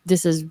 or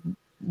this is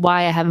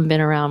why I haven't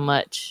been around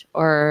much,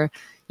 or,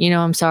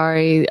 I'm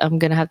sorry, I'm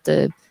going to have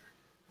to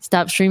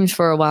stop streams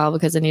for a while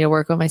because I need to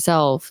work on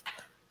myself.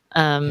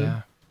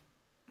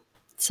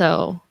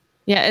 So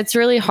yeah, it's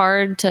really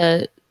hard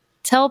to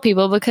tell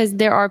people, because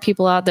there are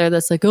people out there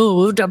that's like,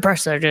 oh,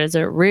 depression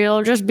isn't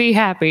real, just be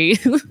happy.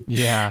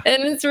 Yeah.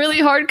 And it's really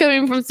hard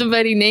coming from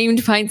somebody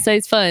named Pint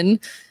Size Fun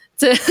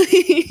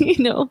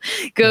to,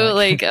 go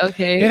like,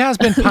 okay. It has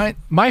been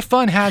my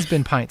fun has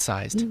been pint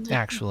sized,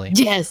 actually.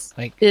 Yes,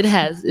 like it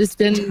has. It's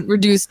been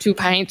reduced to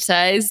pint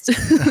sized.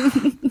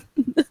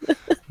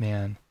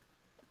 Man.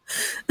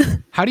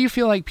 How do you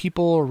feel like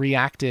people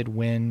reacted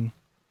when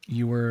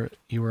you were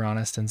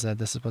honest and said,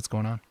 this is what's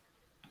going on?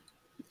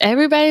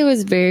 Everybody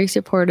was very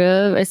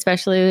supportive,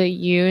 especially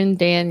you and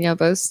Dan. Y'all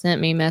both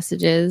sent me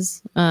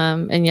messages,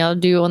 and y'all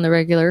do on the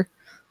regular.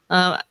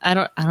 I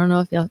don't know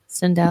if y'all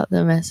send out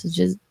the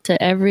messages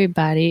to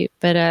everybody,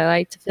 but I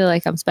like to feel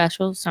like I'm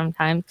special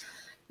sometimes.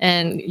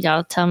 And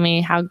y'all tell me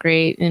how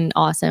great and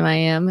awesome I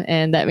am,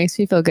 and that makes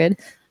me feel good.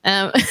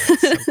 So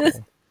cool.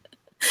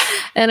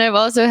 And I've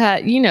also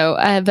had,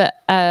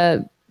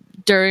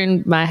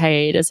 during my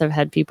hiatus, I've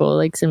had people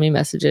like send me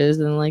messages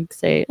and like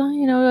say,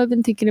 oh, I've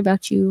been thinking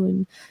about you,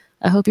 and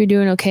I hope you're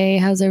doing okay.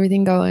 How's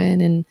everything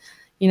going? And,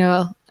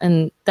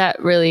 and that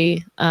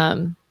really,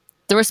 the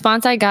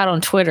response I got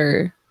on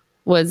Twitter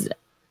was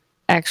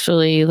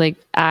actually like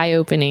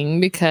eye-opening,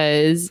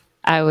 because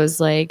I was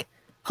like,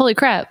 holy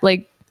crap,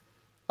 like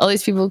all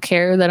these people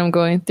care that I'm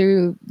going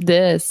through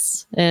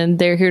this, and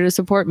they're here to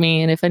support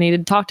me. And if I need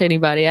to talk to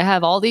anybody, I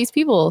have all these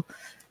people,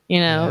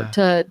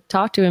 to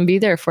talk to and be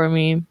there for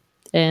me.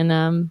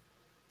 And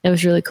it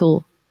was really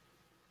cool.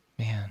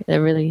 Man, it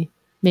really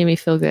made me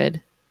feel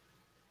good.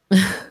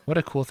 What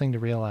a cool thing to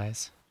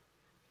realize.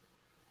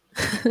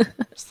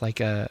 It's like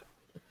I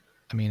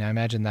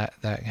imagine that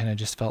kind of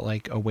just felt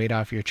like a weight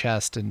off your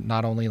chest, and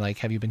not only like,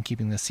 have you been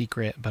keeping the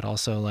secret, but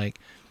also like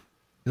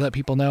you let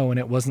people know, and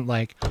it wasn't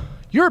like,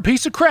 you're a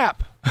piece of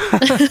crap.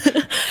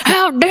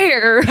 How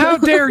dare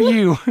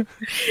you?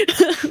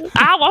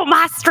 I want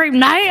my stream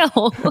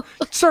now.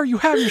 Sir, you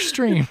have your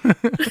stream.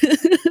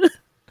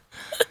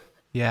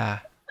 Yeah,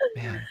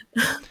 man.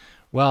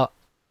 Well,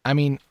 I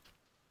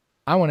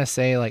want to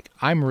say, like,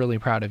 I'm really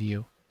proud of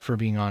you for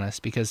being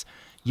honest, because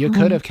you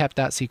could have kept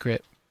that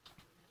secret.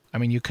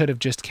 You could have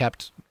just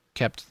kept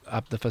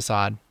up the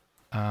facade,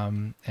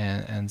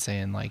 and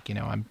saying like,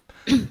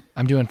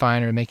 I'm doing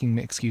fine, or making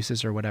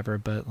excuses or whatever.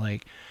 But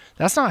like,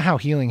 that's not how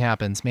healing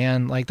happens,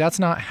 man. Like, that's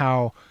not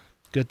how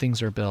good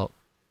things are built,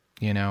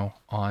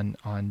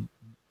 on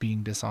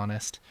being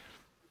dishonest.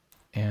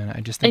 And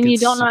I just think, and you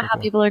don't know how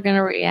people are going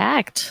to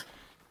react.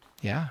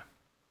 Yeah.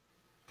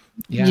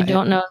 You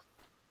don't know.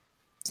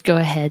 Go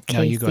ahead, Casey.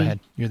 No, you go ahead.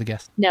 You're the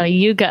guest. No,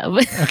 you go.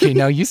 Okay,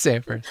 no, you say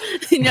it first.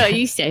 No,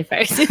 you say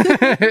first.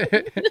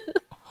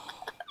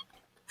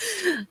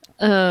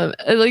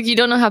 Like, you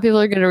don't know how people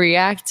are going to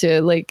react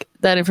to like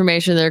that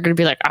information. They're going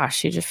to be like, "Oh,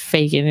 she's just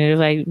faking it.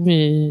 Like,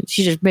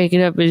 she's just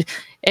making up."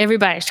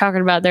 Everybody's talking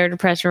about their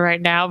depression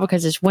right now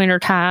because it's winter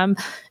time,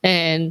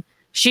 and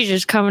she's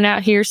just coming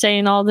out here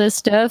saying all this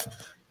stuff,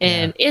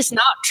 and it's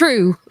not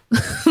true.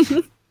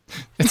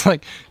 It's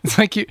like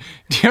do you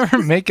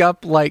ever make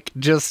up like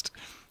just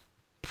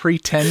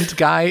pretend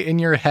guy in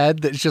your head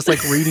that's just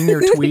like reading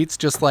your tweets,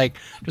 just like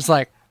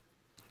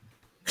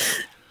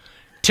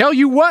tell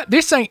you what,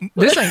 this ain't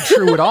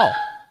true at all.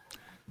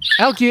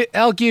 I'll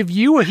give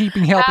you a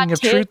heaping helping of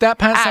truth. That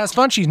Pint Size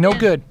Fun, she's no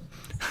good.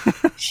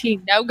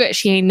 She no good.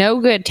 She ain't no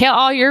good. Tell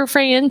all your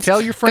friends.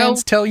 Tell your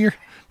friends.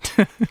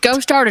 Go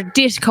start a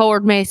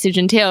Discord message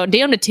and tell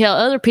them to tell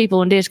other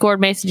people in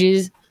Discord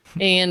messages.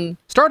 And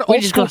start an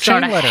old school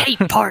chain letter. Hate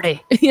party.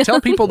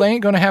 Tell people they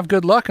ain't going to have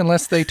good luck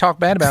unless they talk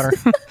bad about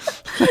her.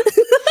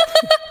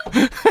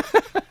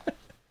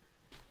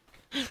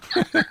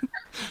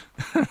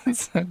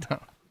 So dumb.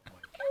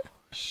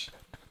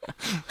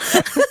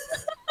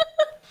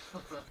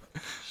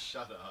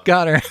 Shut up.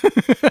 Got her.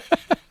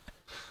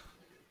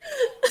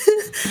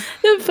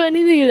 The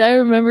funny thing is, I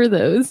remember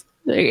those.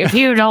 Like, if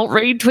you don't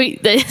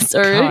retweet this,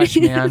 or gosh,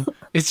 man,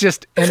 it's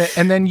just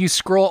and then you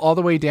scroll all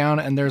the way down,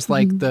 and there's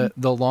like the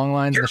long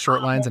lines and the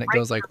short lines, and it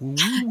goes like woo,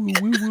 woo,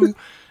 woo, woo.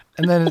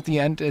 And then at the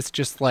end, it's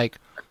just like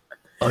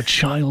a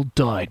child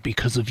died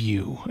because of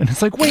you. And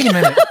it's like, wait a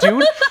minute,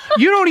 dude.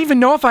 You don't even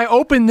know if I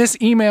opened this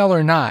email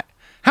or not.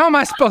 How am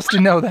I supposed to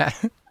know that?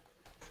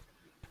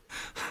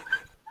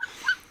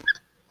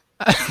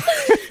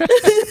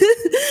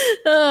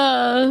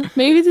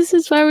 Maybe this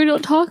is why we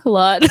don't talk a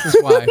lot.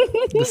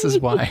 This is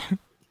why.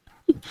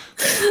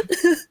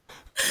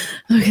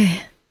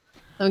 Okay.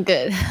 I'm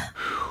good.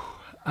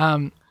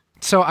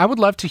 So I would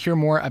love to hear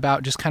more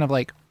about just kind of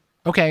like,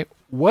 okay,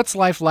 what's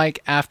life like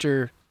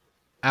after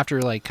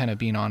like kind of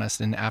being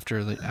honest and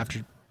after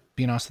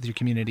being honest with your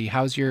community?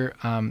 How's your,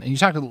 and you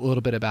talked a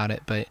little bit about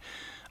it, but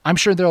I'm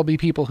sure there'll be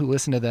people who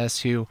listen to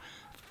this who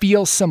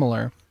feel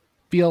similar,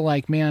 feel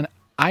like, man,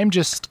 I'm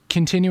just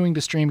continuing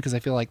to stream because I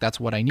feel like that's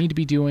what I need to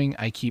be doing.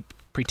 I keep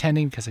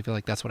pretending because I feel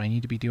like that's what I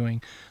need to be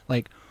doing.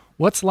 Like,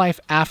 what's life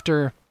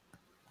after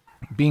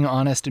being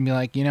honest and be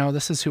like, you know,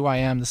 this is who I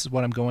am. This is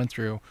what I'm going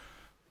through.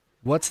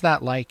 What's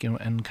that like?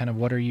 And kind of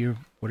what are you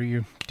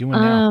doing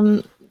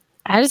now?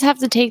 I just have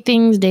to take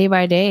things day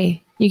by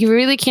day. You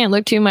really can't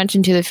look too much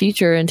into the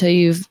future until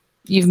you've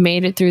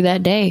made it through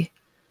that day.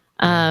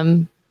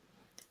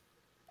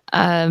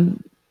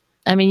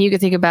 I mean, you could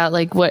think about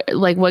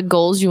what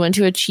goals you want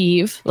to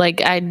achieve.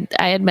 Like I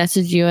had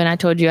messaged you and I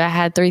told you I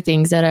had 3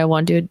 things that I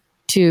wanted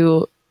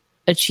to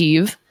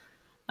achieve.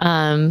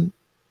 But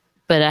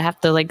I have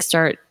to like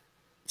start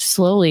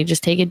slowly,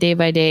 just take it day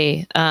by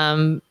day.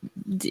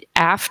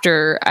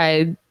 After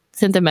I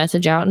sent the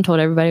message out and told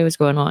everybody what's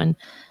going on,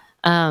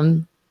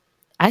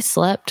 I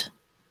slept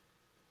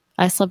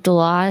a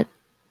lot.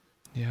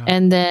 Yeah.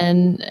 And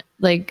then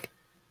like,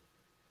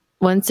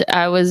 once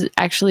I was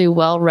actually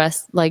well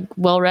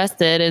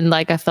rested and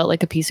like I felt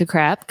like a piece of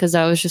crap because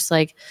I was just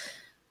like,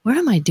 what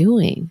am I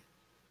doing?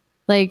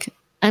 Like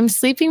I'm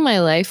sleeping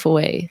my life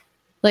away.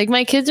 Like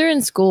my kids are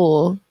in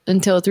school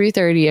until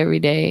 3:30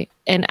 every day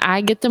and I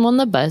get them on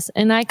the bus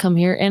and I come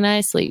here and I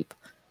sleep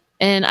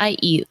and I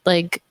eat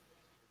like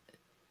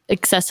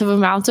excessive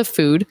amounts of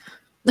food.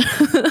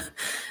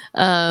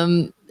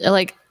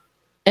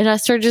 And I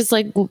started just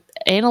like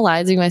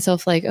analyzing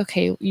myself like,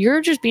 okay, you're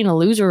just being a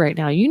loser right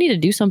now. You need to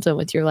do something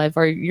with your life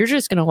or you're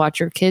just going to watch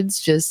your kids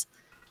just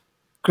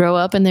grow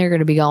up and they're going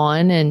to be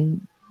gone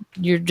and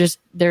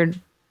they're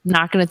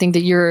not going to think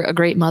that you're a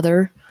great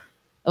mother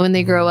when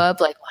they grow up.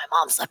 Like my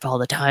mom slept all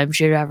the time.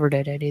 She never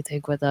did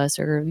anything with us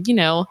or, you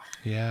know,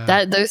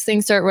 those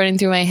things start running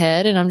through my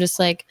head and I'm just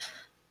like,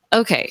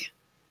 okay,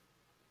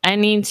 I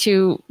need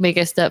to make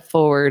a step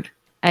forward.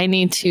 I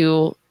need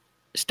to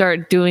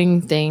start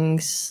doing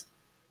things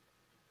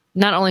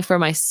not only for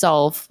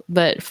myself,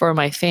 but for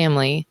my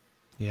family.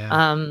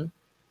 Yeah.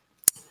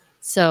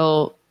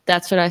 So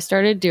that's what I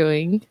started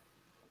doing.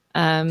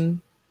 I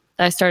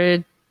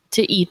started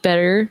to eat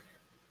better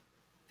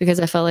because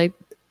I felt like,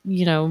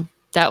 you know,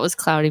 that was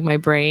clouding my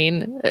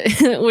brain,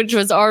 which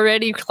was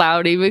already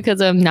cloudy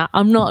because I'm not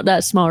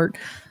that smart.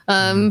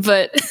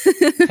 But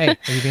hey,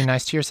 are you being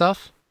nice to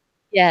yourself?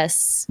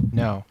 Yes.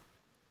 No.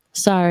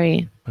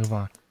 Sorry. Move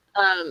on.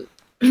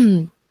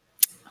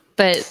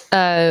 But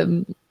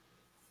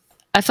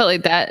I felt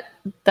like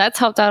that's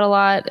helped out a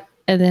lot.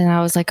 And then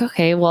I was like,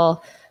 okay,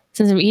 well,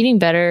 since I'm eating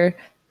better,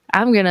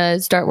 I'm going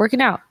to start working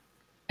out.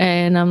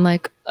 And I'm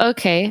like,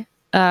 okay.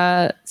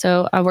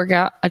 So I work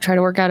out. I try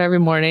to work out every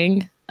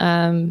morning.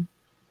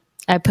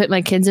 I put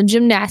my kids in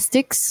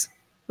gymnastics,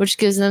 which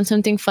gives them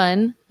something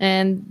fun.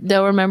 And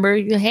they'll remember,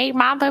 hey,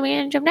 mom put me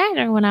in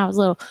gymnastics when I was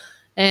little.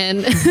 And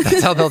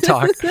that's how they'll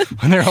talk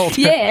when they're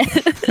older. Yeah.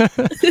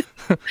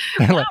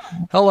 They're like,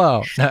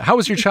 hello. How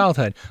was your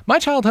childhood? My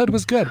childhood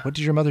was good. What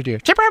did your mother do? I'm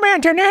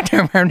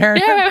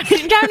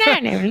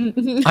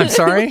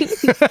sorry.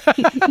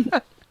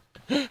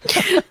 I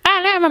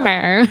am a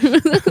bear.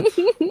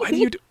 Why do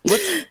you do?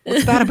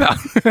 What's that about?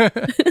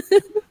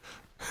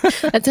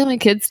 That's how my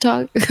kids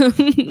talk.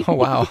 Oh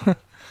wow.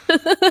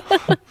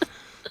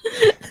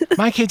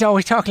 My kids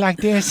always talk like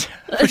this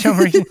for some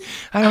reason.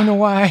 I don't know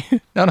why.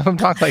 None of them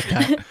talk like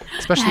that.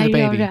 Especially the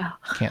baby.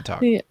 Can't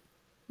talk.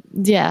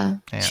 Yeah.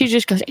 She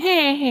just goes,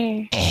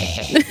 eh.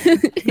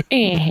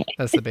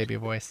 That's the baby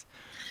voice.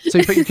 So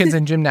you put your kids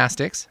in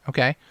gymnastics.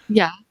 Okay.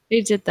 Yeah,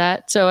 I did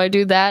that. So I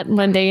do that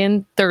Monday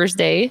and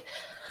Thursday.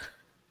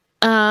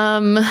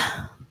 And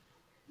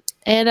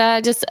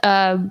I just,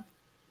 in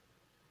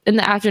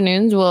the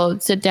afternoons, we'll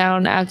sit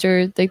down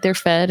after like they're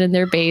fed and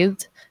they're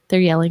bathed. They're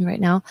yelling right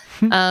now.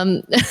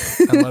 I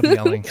love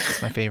yelling.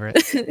 It's my favorite.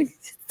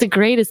 It's the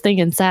greatest thing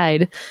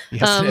inside.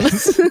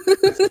 Yes,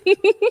 it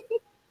is.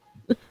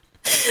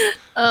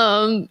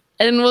 And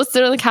we'll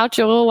sit on the couch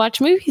and we'll watch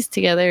movies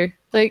together.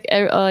 Like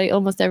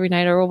almost every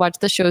night, or we'll watch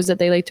the shows that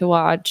they like to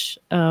watch.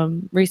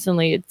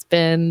 Recently, it's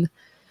been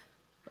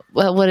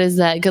what is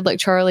that? Good Luck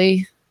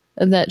Charlie,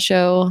 that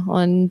show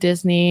on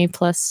Disney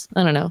Plus.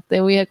 I don't know.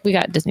 We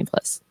got Disney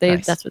Plus.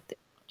 Nice. That's what they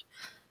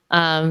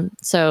watch.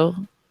 So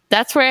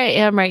that's where I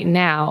am right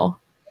now.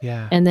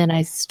 Yeah. And then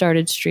I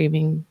started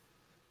streaming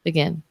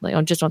again, like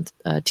on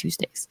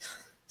Tuesdays.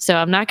 So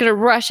I'm not going to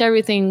rush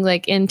everything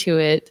like into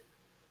it.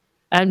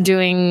 I'm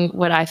doing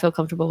what I feel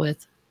comfortable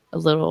with a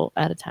little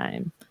at a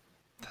time.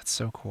 That's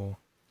so cool.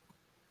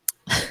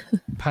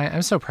 Pine,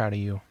 I'm so proud of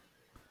you,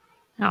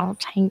 Oh,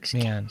 thanks.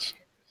 man.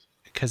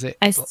 Because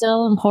I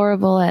still am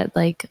horrible at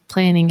like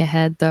planning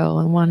ahead though,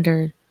 and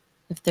wonder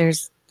if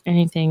there's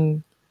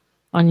anything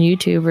on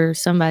YouTube or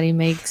somebody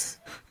makes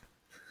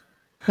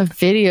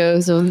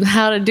videos of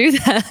how to do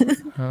that.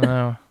 I don't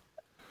know.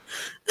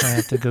 I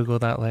have to Google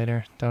that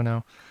later. Don't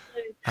know.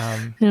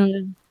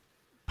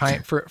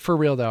 Pine, for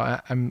real though,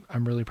 I'm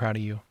really proud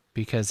of you,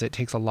 because it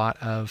takes a lot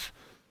of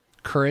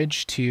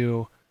courage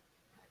to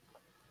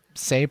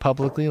say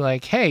publicly,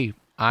 like, hey,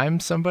 I'm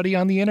somebody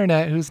on the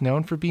internet who's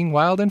known for being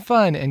wild and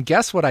fun, and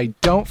guess what? I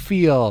don't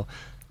feel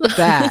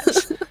that.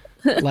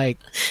 Like,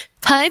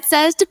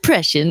 pint-sized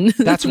depression.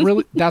 that's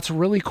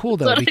really cool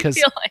though, because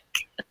I feel like.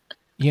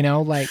 you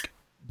know, like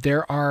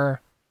there are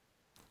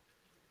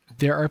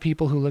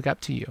people who look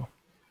up to you,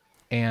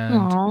 and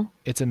Aww.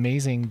 it's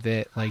amazing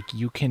that like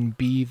you can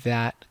be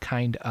that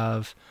kind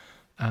of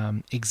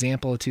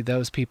example to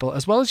those people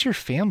as well as your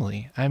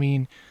family. I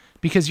mean,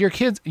 because your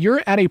kids,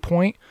 you're at a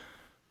point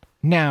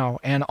now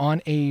and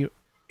on a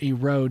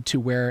road to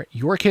where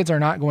your kids are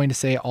not going to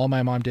say all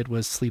my mom did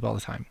was sleep all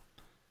the time.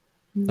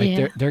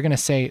 Like they're going to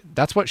say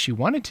that's what she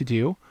wanted to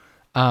do.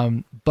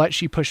 But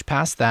she pushed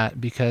past that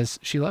because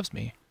she loves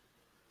me.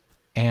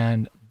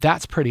 And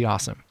that's pretty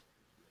awesome.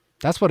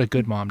 That's what a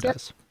good mom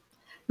does.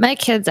 My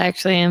kids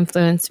actually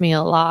influenced me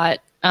a lot.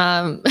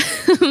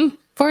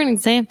 For an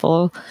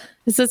example,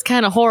 this is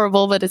kind of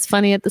horrible, but it's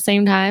funny at the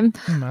same time.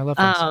 I love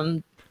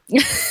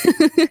this.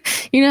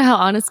 You know how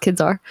honest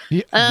kids are.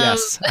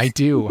 Yes, I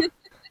do.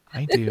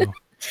 I do.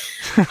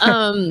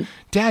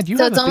 Dad, you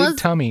have a big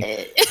tummy.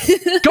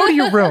 Go to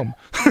your room.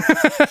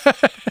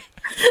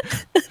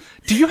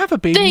 Do you have a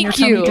baby in your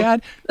tummy,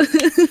 Dad?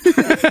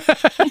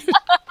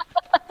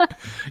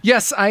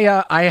 Yes,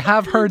 I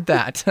have heard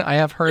that. I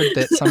have heard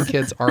that some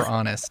kids are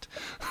honest.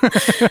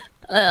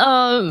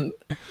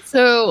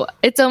 So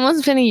it's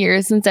almost been a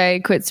year since I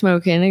quit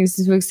smoking. I used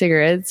to smoke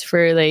cigarettes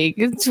for like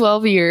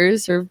 12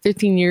 years or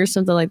 15 years,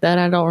 something like that.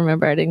 I don't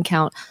remember. I didn't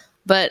count.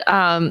 But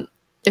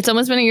it's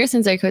almost been a year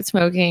since I quit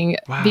smoking.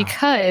 Wow.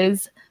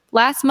 Because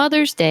last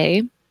Mother's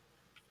Day,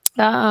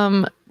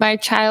 my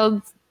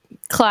child's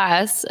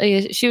class,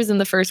 she was in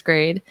the first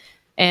grade,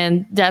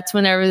 and that's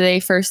whenever they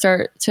first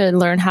start to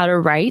learn how to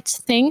write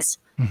things,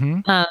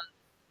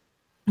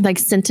 like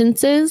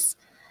sentences.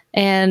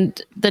 And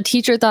the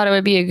teacher thought it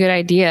would be a good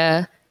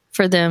idea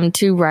for them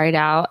to write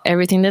out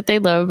everything that they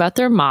love about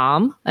their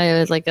mom. It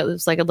was like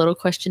a little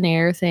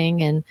questionnaire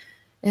thing. And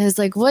it was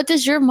like, what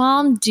does your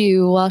mom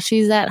do while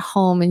she's at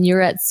home and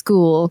you're at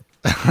school?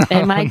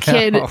 And my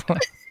kid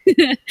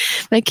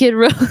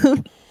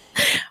wrote,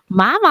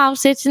 my mom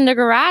sits in the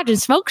garage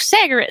and smokes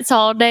cigarettes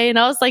all day. And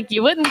I was like,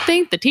 you wouldn't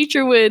think the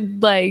teacher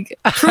would like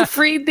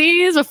proofread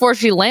these before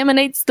she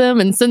laminates them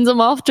and sends them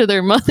off to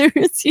their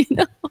mothers, you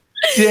know?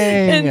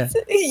 Dang.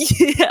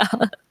 Yeah.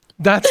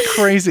 That's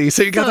crazy.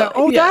 So you got that.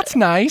 Oh, yeah. That's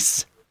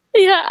nice.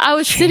 Yeah. I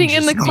was sitting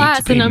in the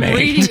class and I'm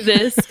reading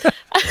this.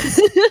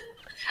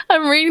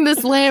 I'm reading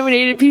this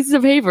laminated piece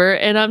of paper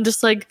and I'm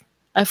just like,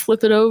 I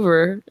flip it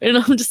over and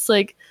I'm just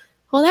like,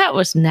 well, that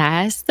was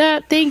nice.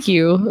 Thank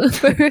you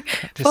for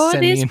just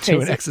sending me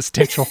into an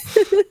existential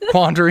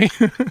quandary.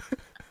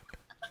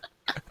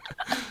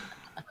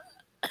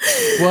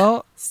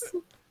 Well,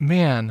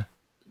 man,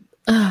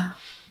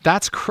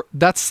 that's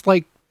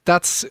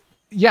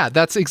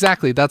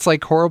exactly. That's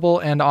like horrible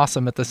and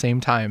awesome at the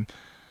same time.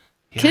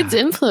 Yeah. Kids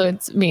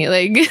influence me.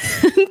 Like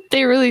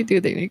they really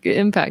do. They make an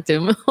impact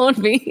on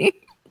me.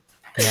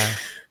 Yeah.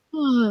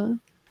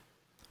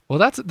 Well,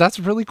 that's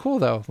really cool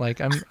though.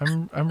 Like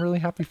I'm really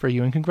happy for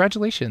you and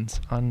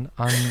congratulations on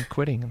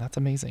quitting. That's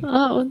amazing.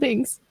 Oh,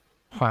 thanks.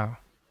 Wow.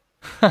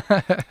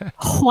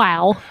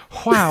 Wow.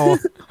 Wow.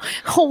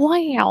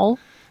 Wow.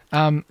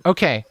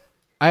 Okay.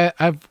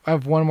 I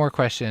have one more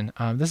question.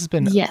 This has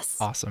been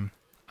awesome.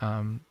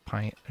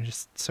 Pint, I'm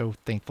just so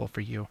thankful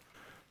for you.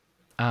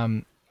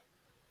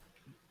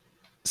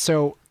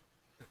 So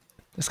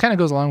this kind of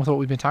goes along with what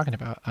we've been talking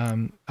about.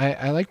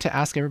 I like to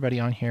ask everybody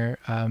on here,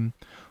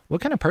 what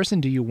kind of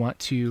person do you want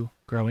to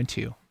grow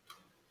into?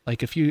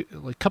 Like a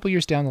couple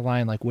years down the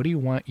line, like what do you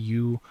want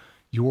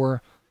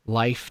your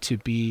life to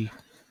be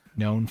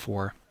known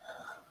for?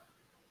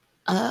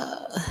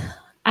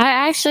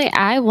 I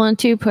want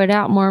to put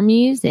out more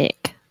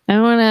music.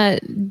 I want to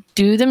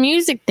do the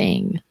music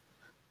thing.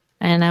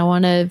 And I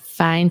want to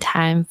find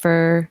time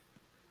for,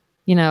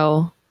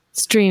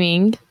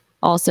 streaming.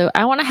 Also,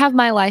 I want to have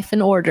my life in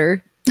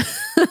order.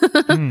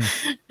 I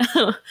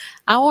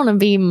want to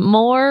be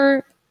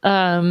more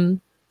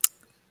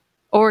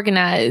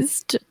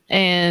organized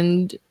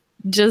and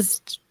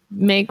just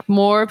make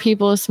more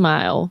people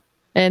smile.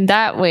 And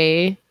that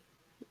way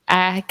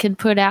I could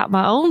put out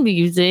my own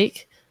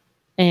music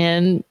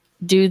and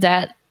do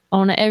that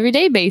on an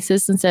everyday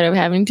basis instead of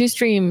having to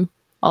stream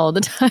all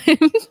the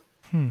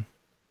time.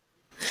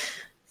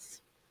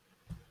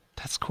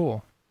 That's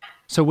cool.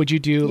 So would you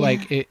do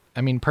like it?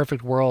 I mean,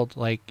 perfect world.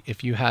 Like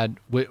if you had,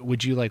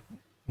 would you like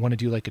want to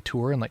do like a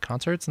tour and like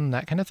concerts and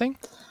that kind of thing?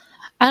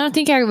 I don't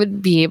think I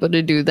would be able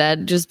to do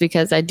that just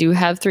because I do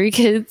have 3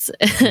 kids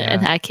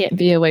and I can't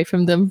be away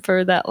from them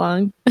for that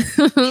long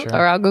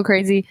or I'll go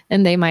crazy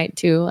and they might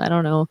too. I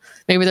don't know.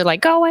 Maybe they're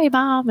like, go away,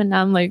 Mom. And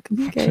I'm like,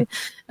 okay.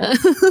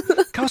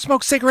 Go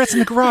smoke cigarettes in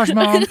the garage,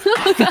 Mom.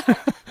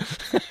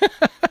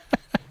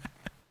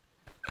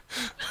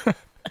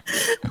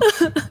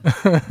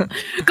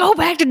 Go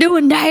back to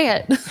doing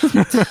that.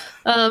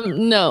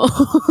 No.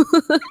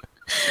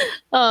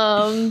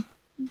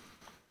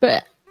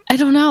 But I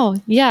don't know.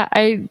 Yeah,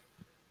 I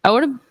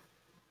want to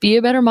be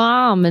a better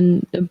mom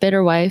and a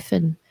better wife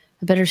and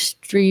a better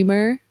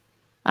streamer.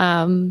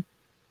 I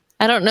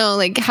don't know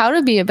like how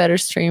to be a better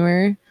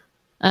streamer.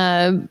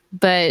 But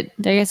I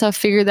guess I'll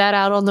figure that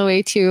out on the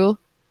way too.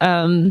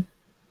 Man.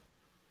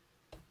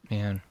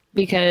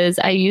 Because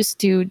I used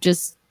to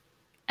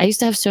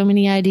have so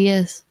many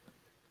ideas.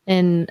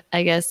 And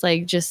I guess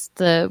like just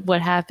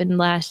what happened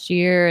last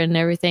year and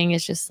everything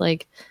is just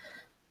like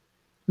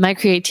my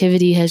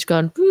creativity has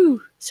gone,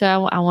 woo. So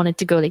I want it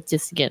to go like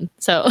this again.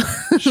 So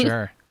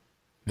Sure.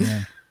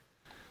 Yeah.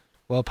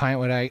 Well, Pint,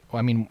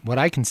 what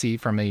I can see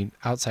from a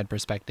outside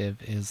perspective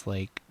is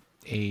like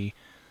a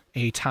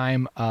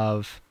time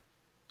of,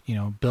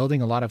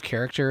 building a lot of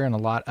character and a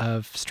lot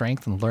of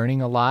strength and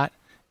learning a lot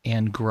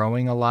and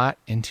growing a lot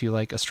into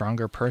like a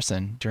stronger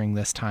person during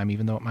this time,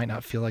 even though it might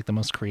not feel like the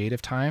most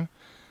creative time.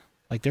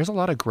 Like there's a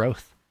lot of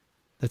growth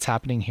that's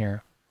happening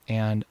here.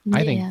 And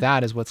I think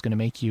that is what's going to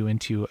make you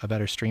into a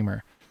better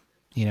streamer,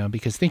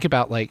 because think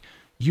about like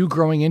you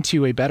growing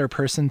into a better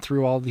person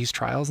through all these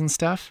trials and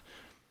stuff.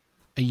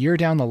 A year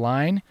down the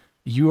line,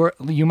 you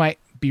might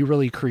be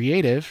really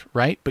creative,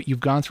 right? But you've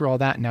gone through all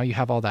that. And now you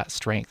have all that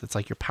strength. It's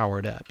like you're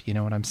powered up. You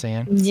know what I'm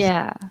saying?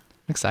 Yeah. I'm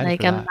excited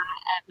like for that. I'm not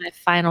at my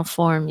final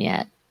form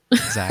yet.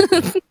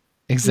 Exactly.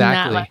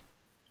 Exactly.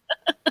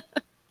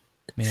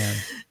 Man.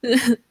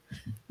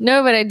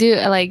 No, but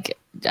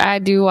I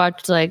do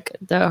watch like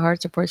the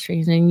Heart Support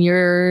streams and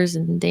yours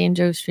and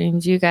Danjo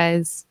streams. You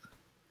guys,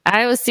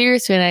 I was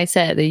serious when I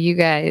said that you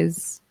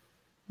guys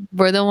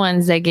were the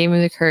ones that gave me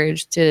the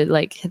courage to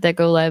like hit that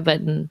go live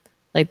button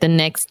like the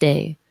next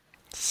day.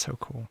 So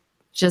cool.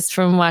 Just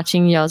from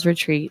watching y'all's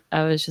retreat,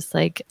 I was just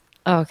like,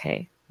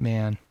 okay,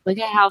 man, look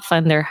at how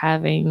fun they're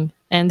having.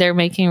 And they're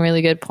making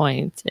really good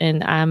points.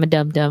 And I'm a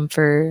dum-dum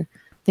for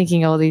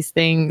thinking all these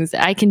things.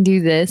 I can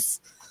do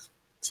this.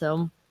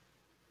 So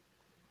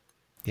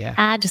yeah,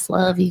 I just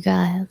love you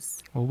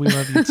guys. Well, we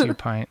love you too,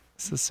 Pint.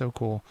 This is so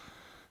cool.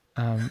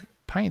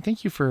 Pint,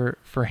 thank you for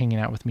hanging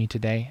out with me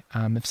today.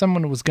 If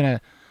someone was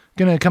gonna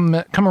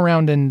come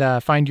around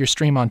and find your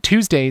stream on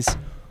Tuesdays,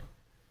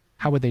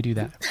 how would they do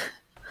that?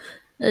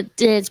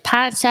 It's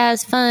Pint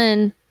Size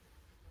Fun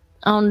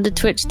on the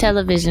Twitch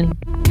television.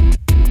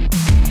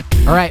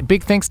 All right,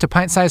 big thanks to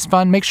Pint Size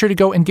Fun. Make sure to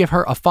go and give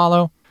her a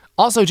follow.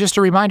 Also, just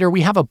a reminder,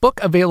 we have a book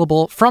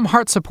available from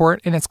Heart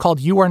Support, and it's called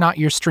You Are Not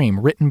Your Stream,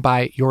 written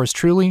by yours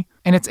truly.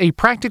 And it's a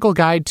practical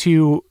guide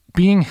to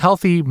being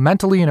healthy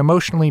mentally and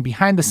emotionally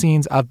behind the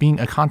scenes of being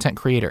a content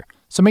creator.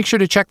 So make sure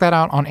to check that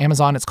out on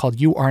Amazon. It's called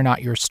You Are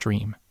Not Your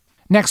Stream.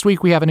 Next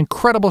week, we have an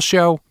incredible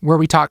show where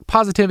we talk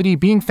positivity,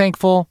 being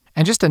thankful,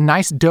 and just a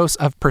nice dose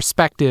of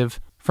perspective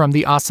from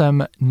the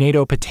awesome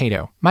NATO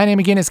Potato. My name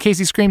again is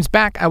Casey Screams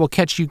Back. I will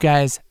catch you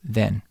guys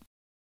then.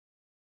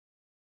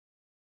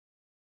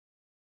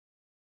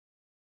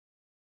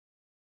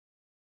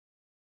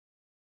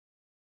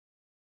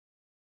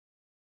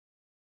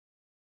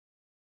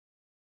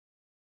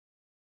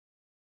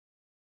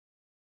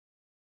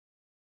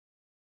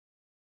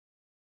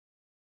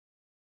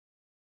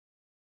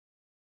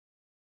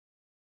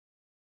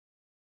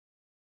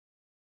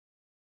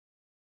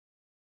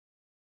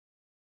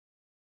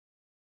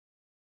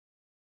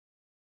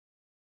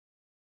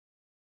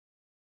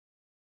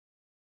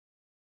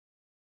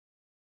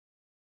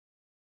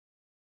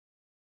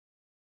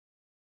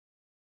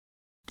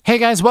 Hey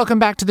guys, welcome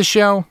back to the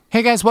show.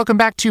 Hey guys, welcome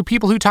back to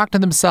People Who Talk to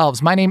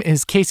Themselves. My name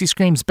is Casey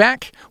Screams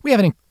Back. We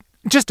have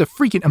just a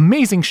freaking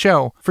amazing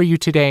show for you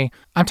today.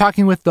 I'm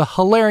talking with the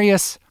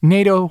hilarious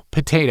NATO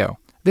Potato.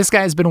 This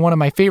guy has been one of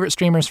my favorite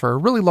streamers for a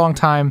really long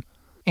time.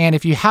 And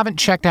if you haven't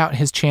checked out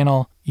his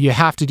channel, you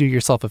have to do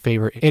yourself a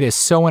favor. It is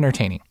so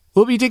entertaining.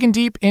 We'll be digging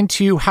deep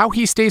into how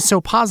he stays so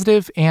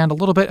positive and a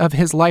little bit of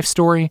his life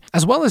story,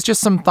 as well as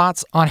just some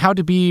thoughts on how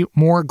to be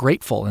more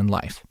grateful in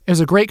life. It was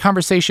a great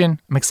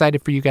conversation. I'm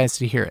excited for you guys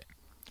to hear it.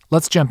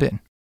 Let's jump in.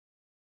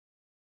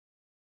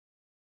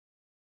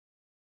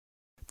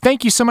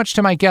 Thank you so much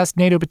to my guest,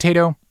 NATO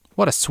Potato.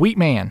 What a sweet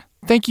man.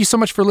 Thank you so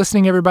much for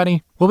listening,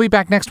 everybody. We'll be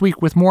back next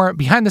week with more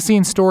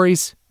behind-the-scenes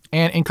stories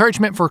and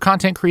encouragement for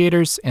content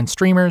creators and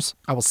streamers.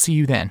 I will see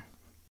you then.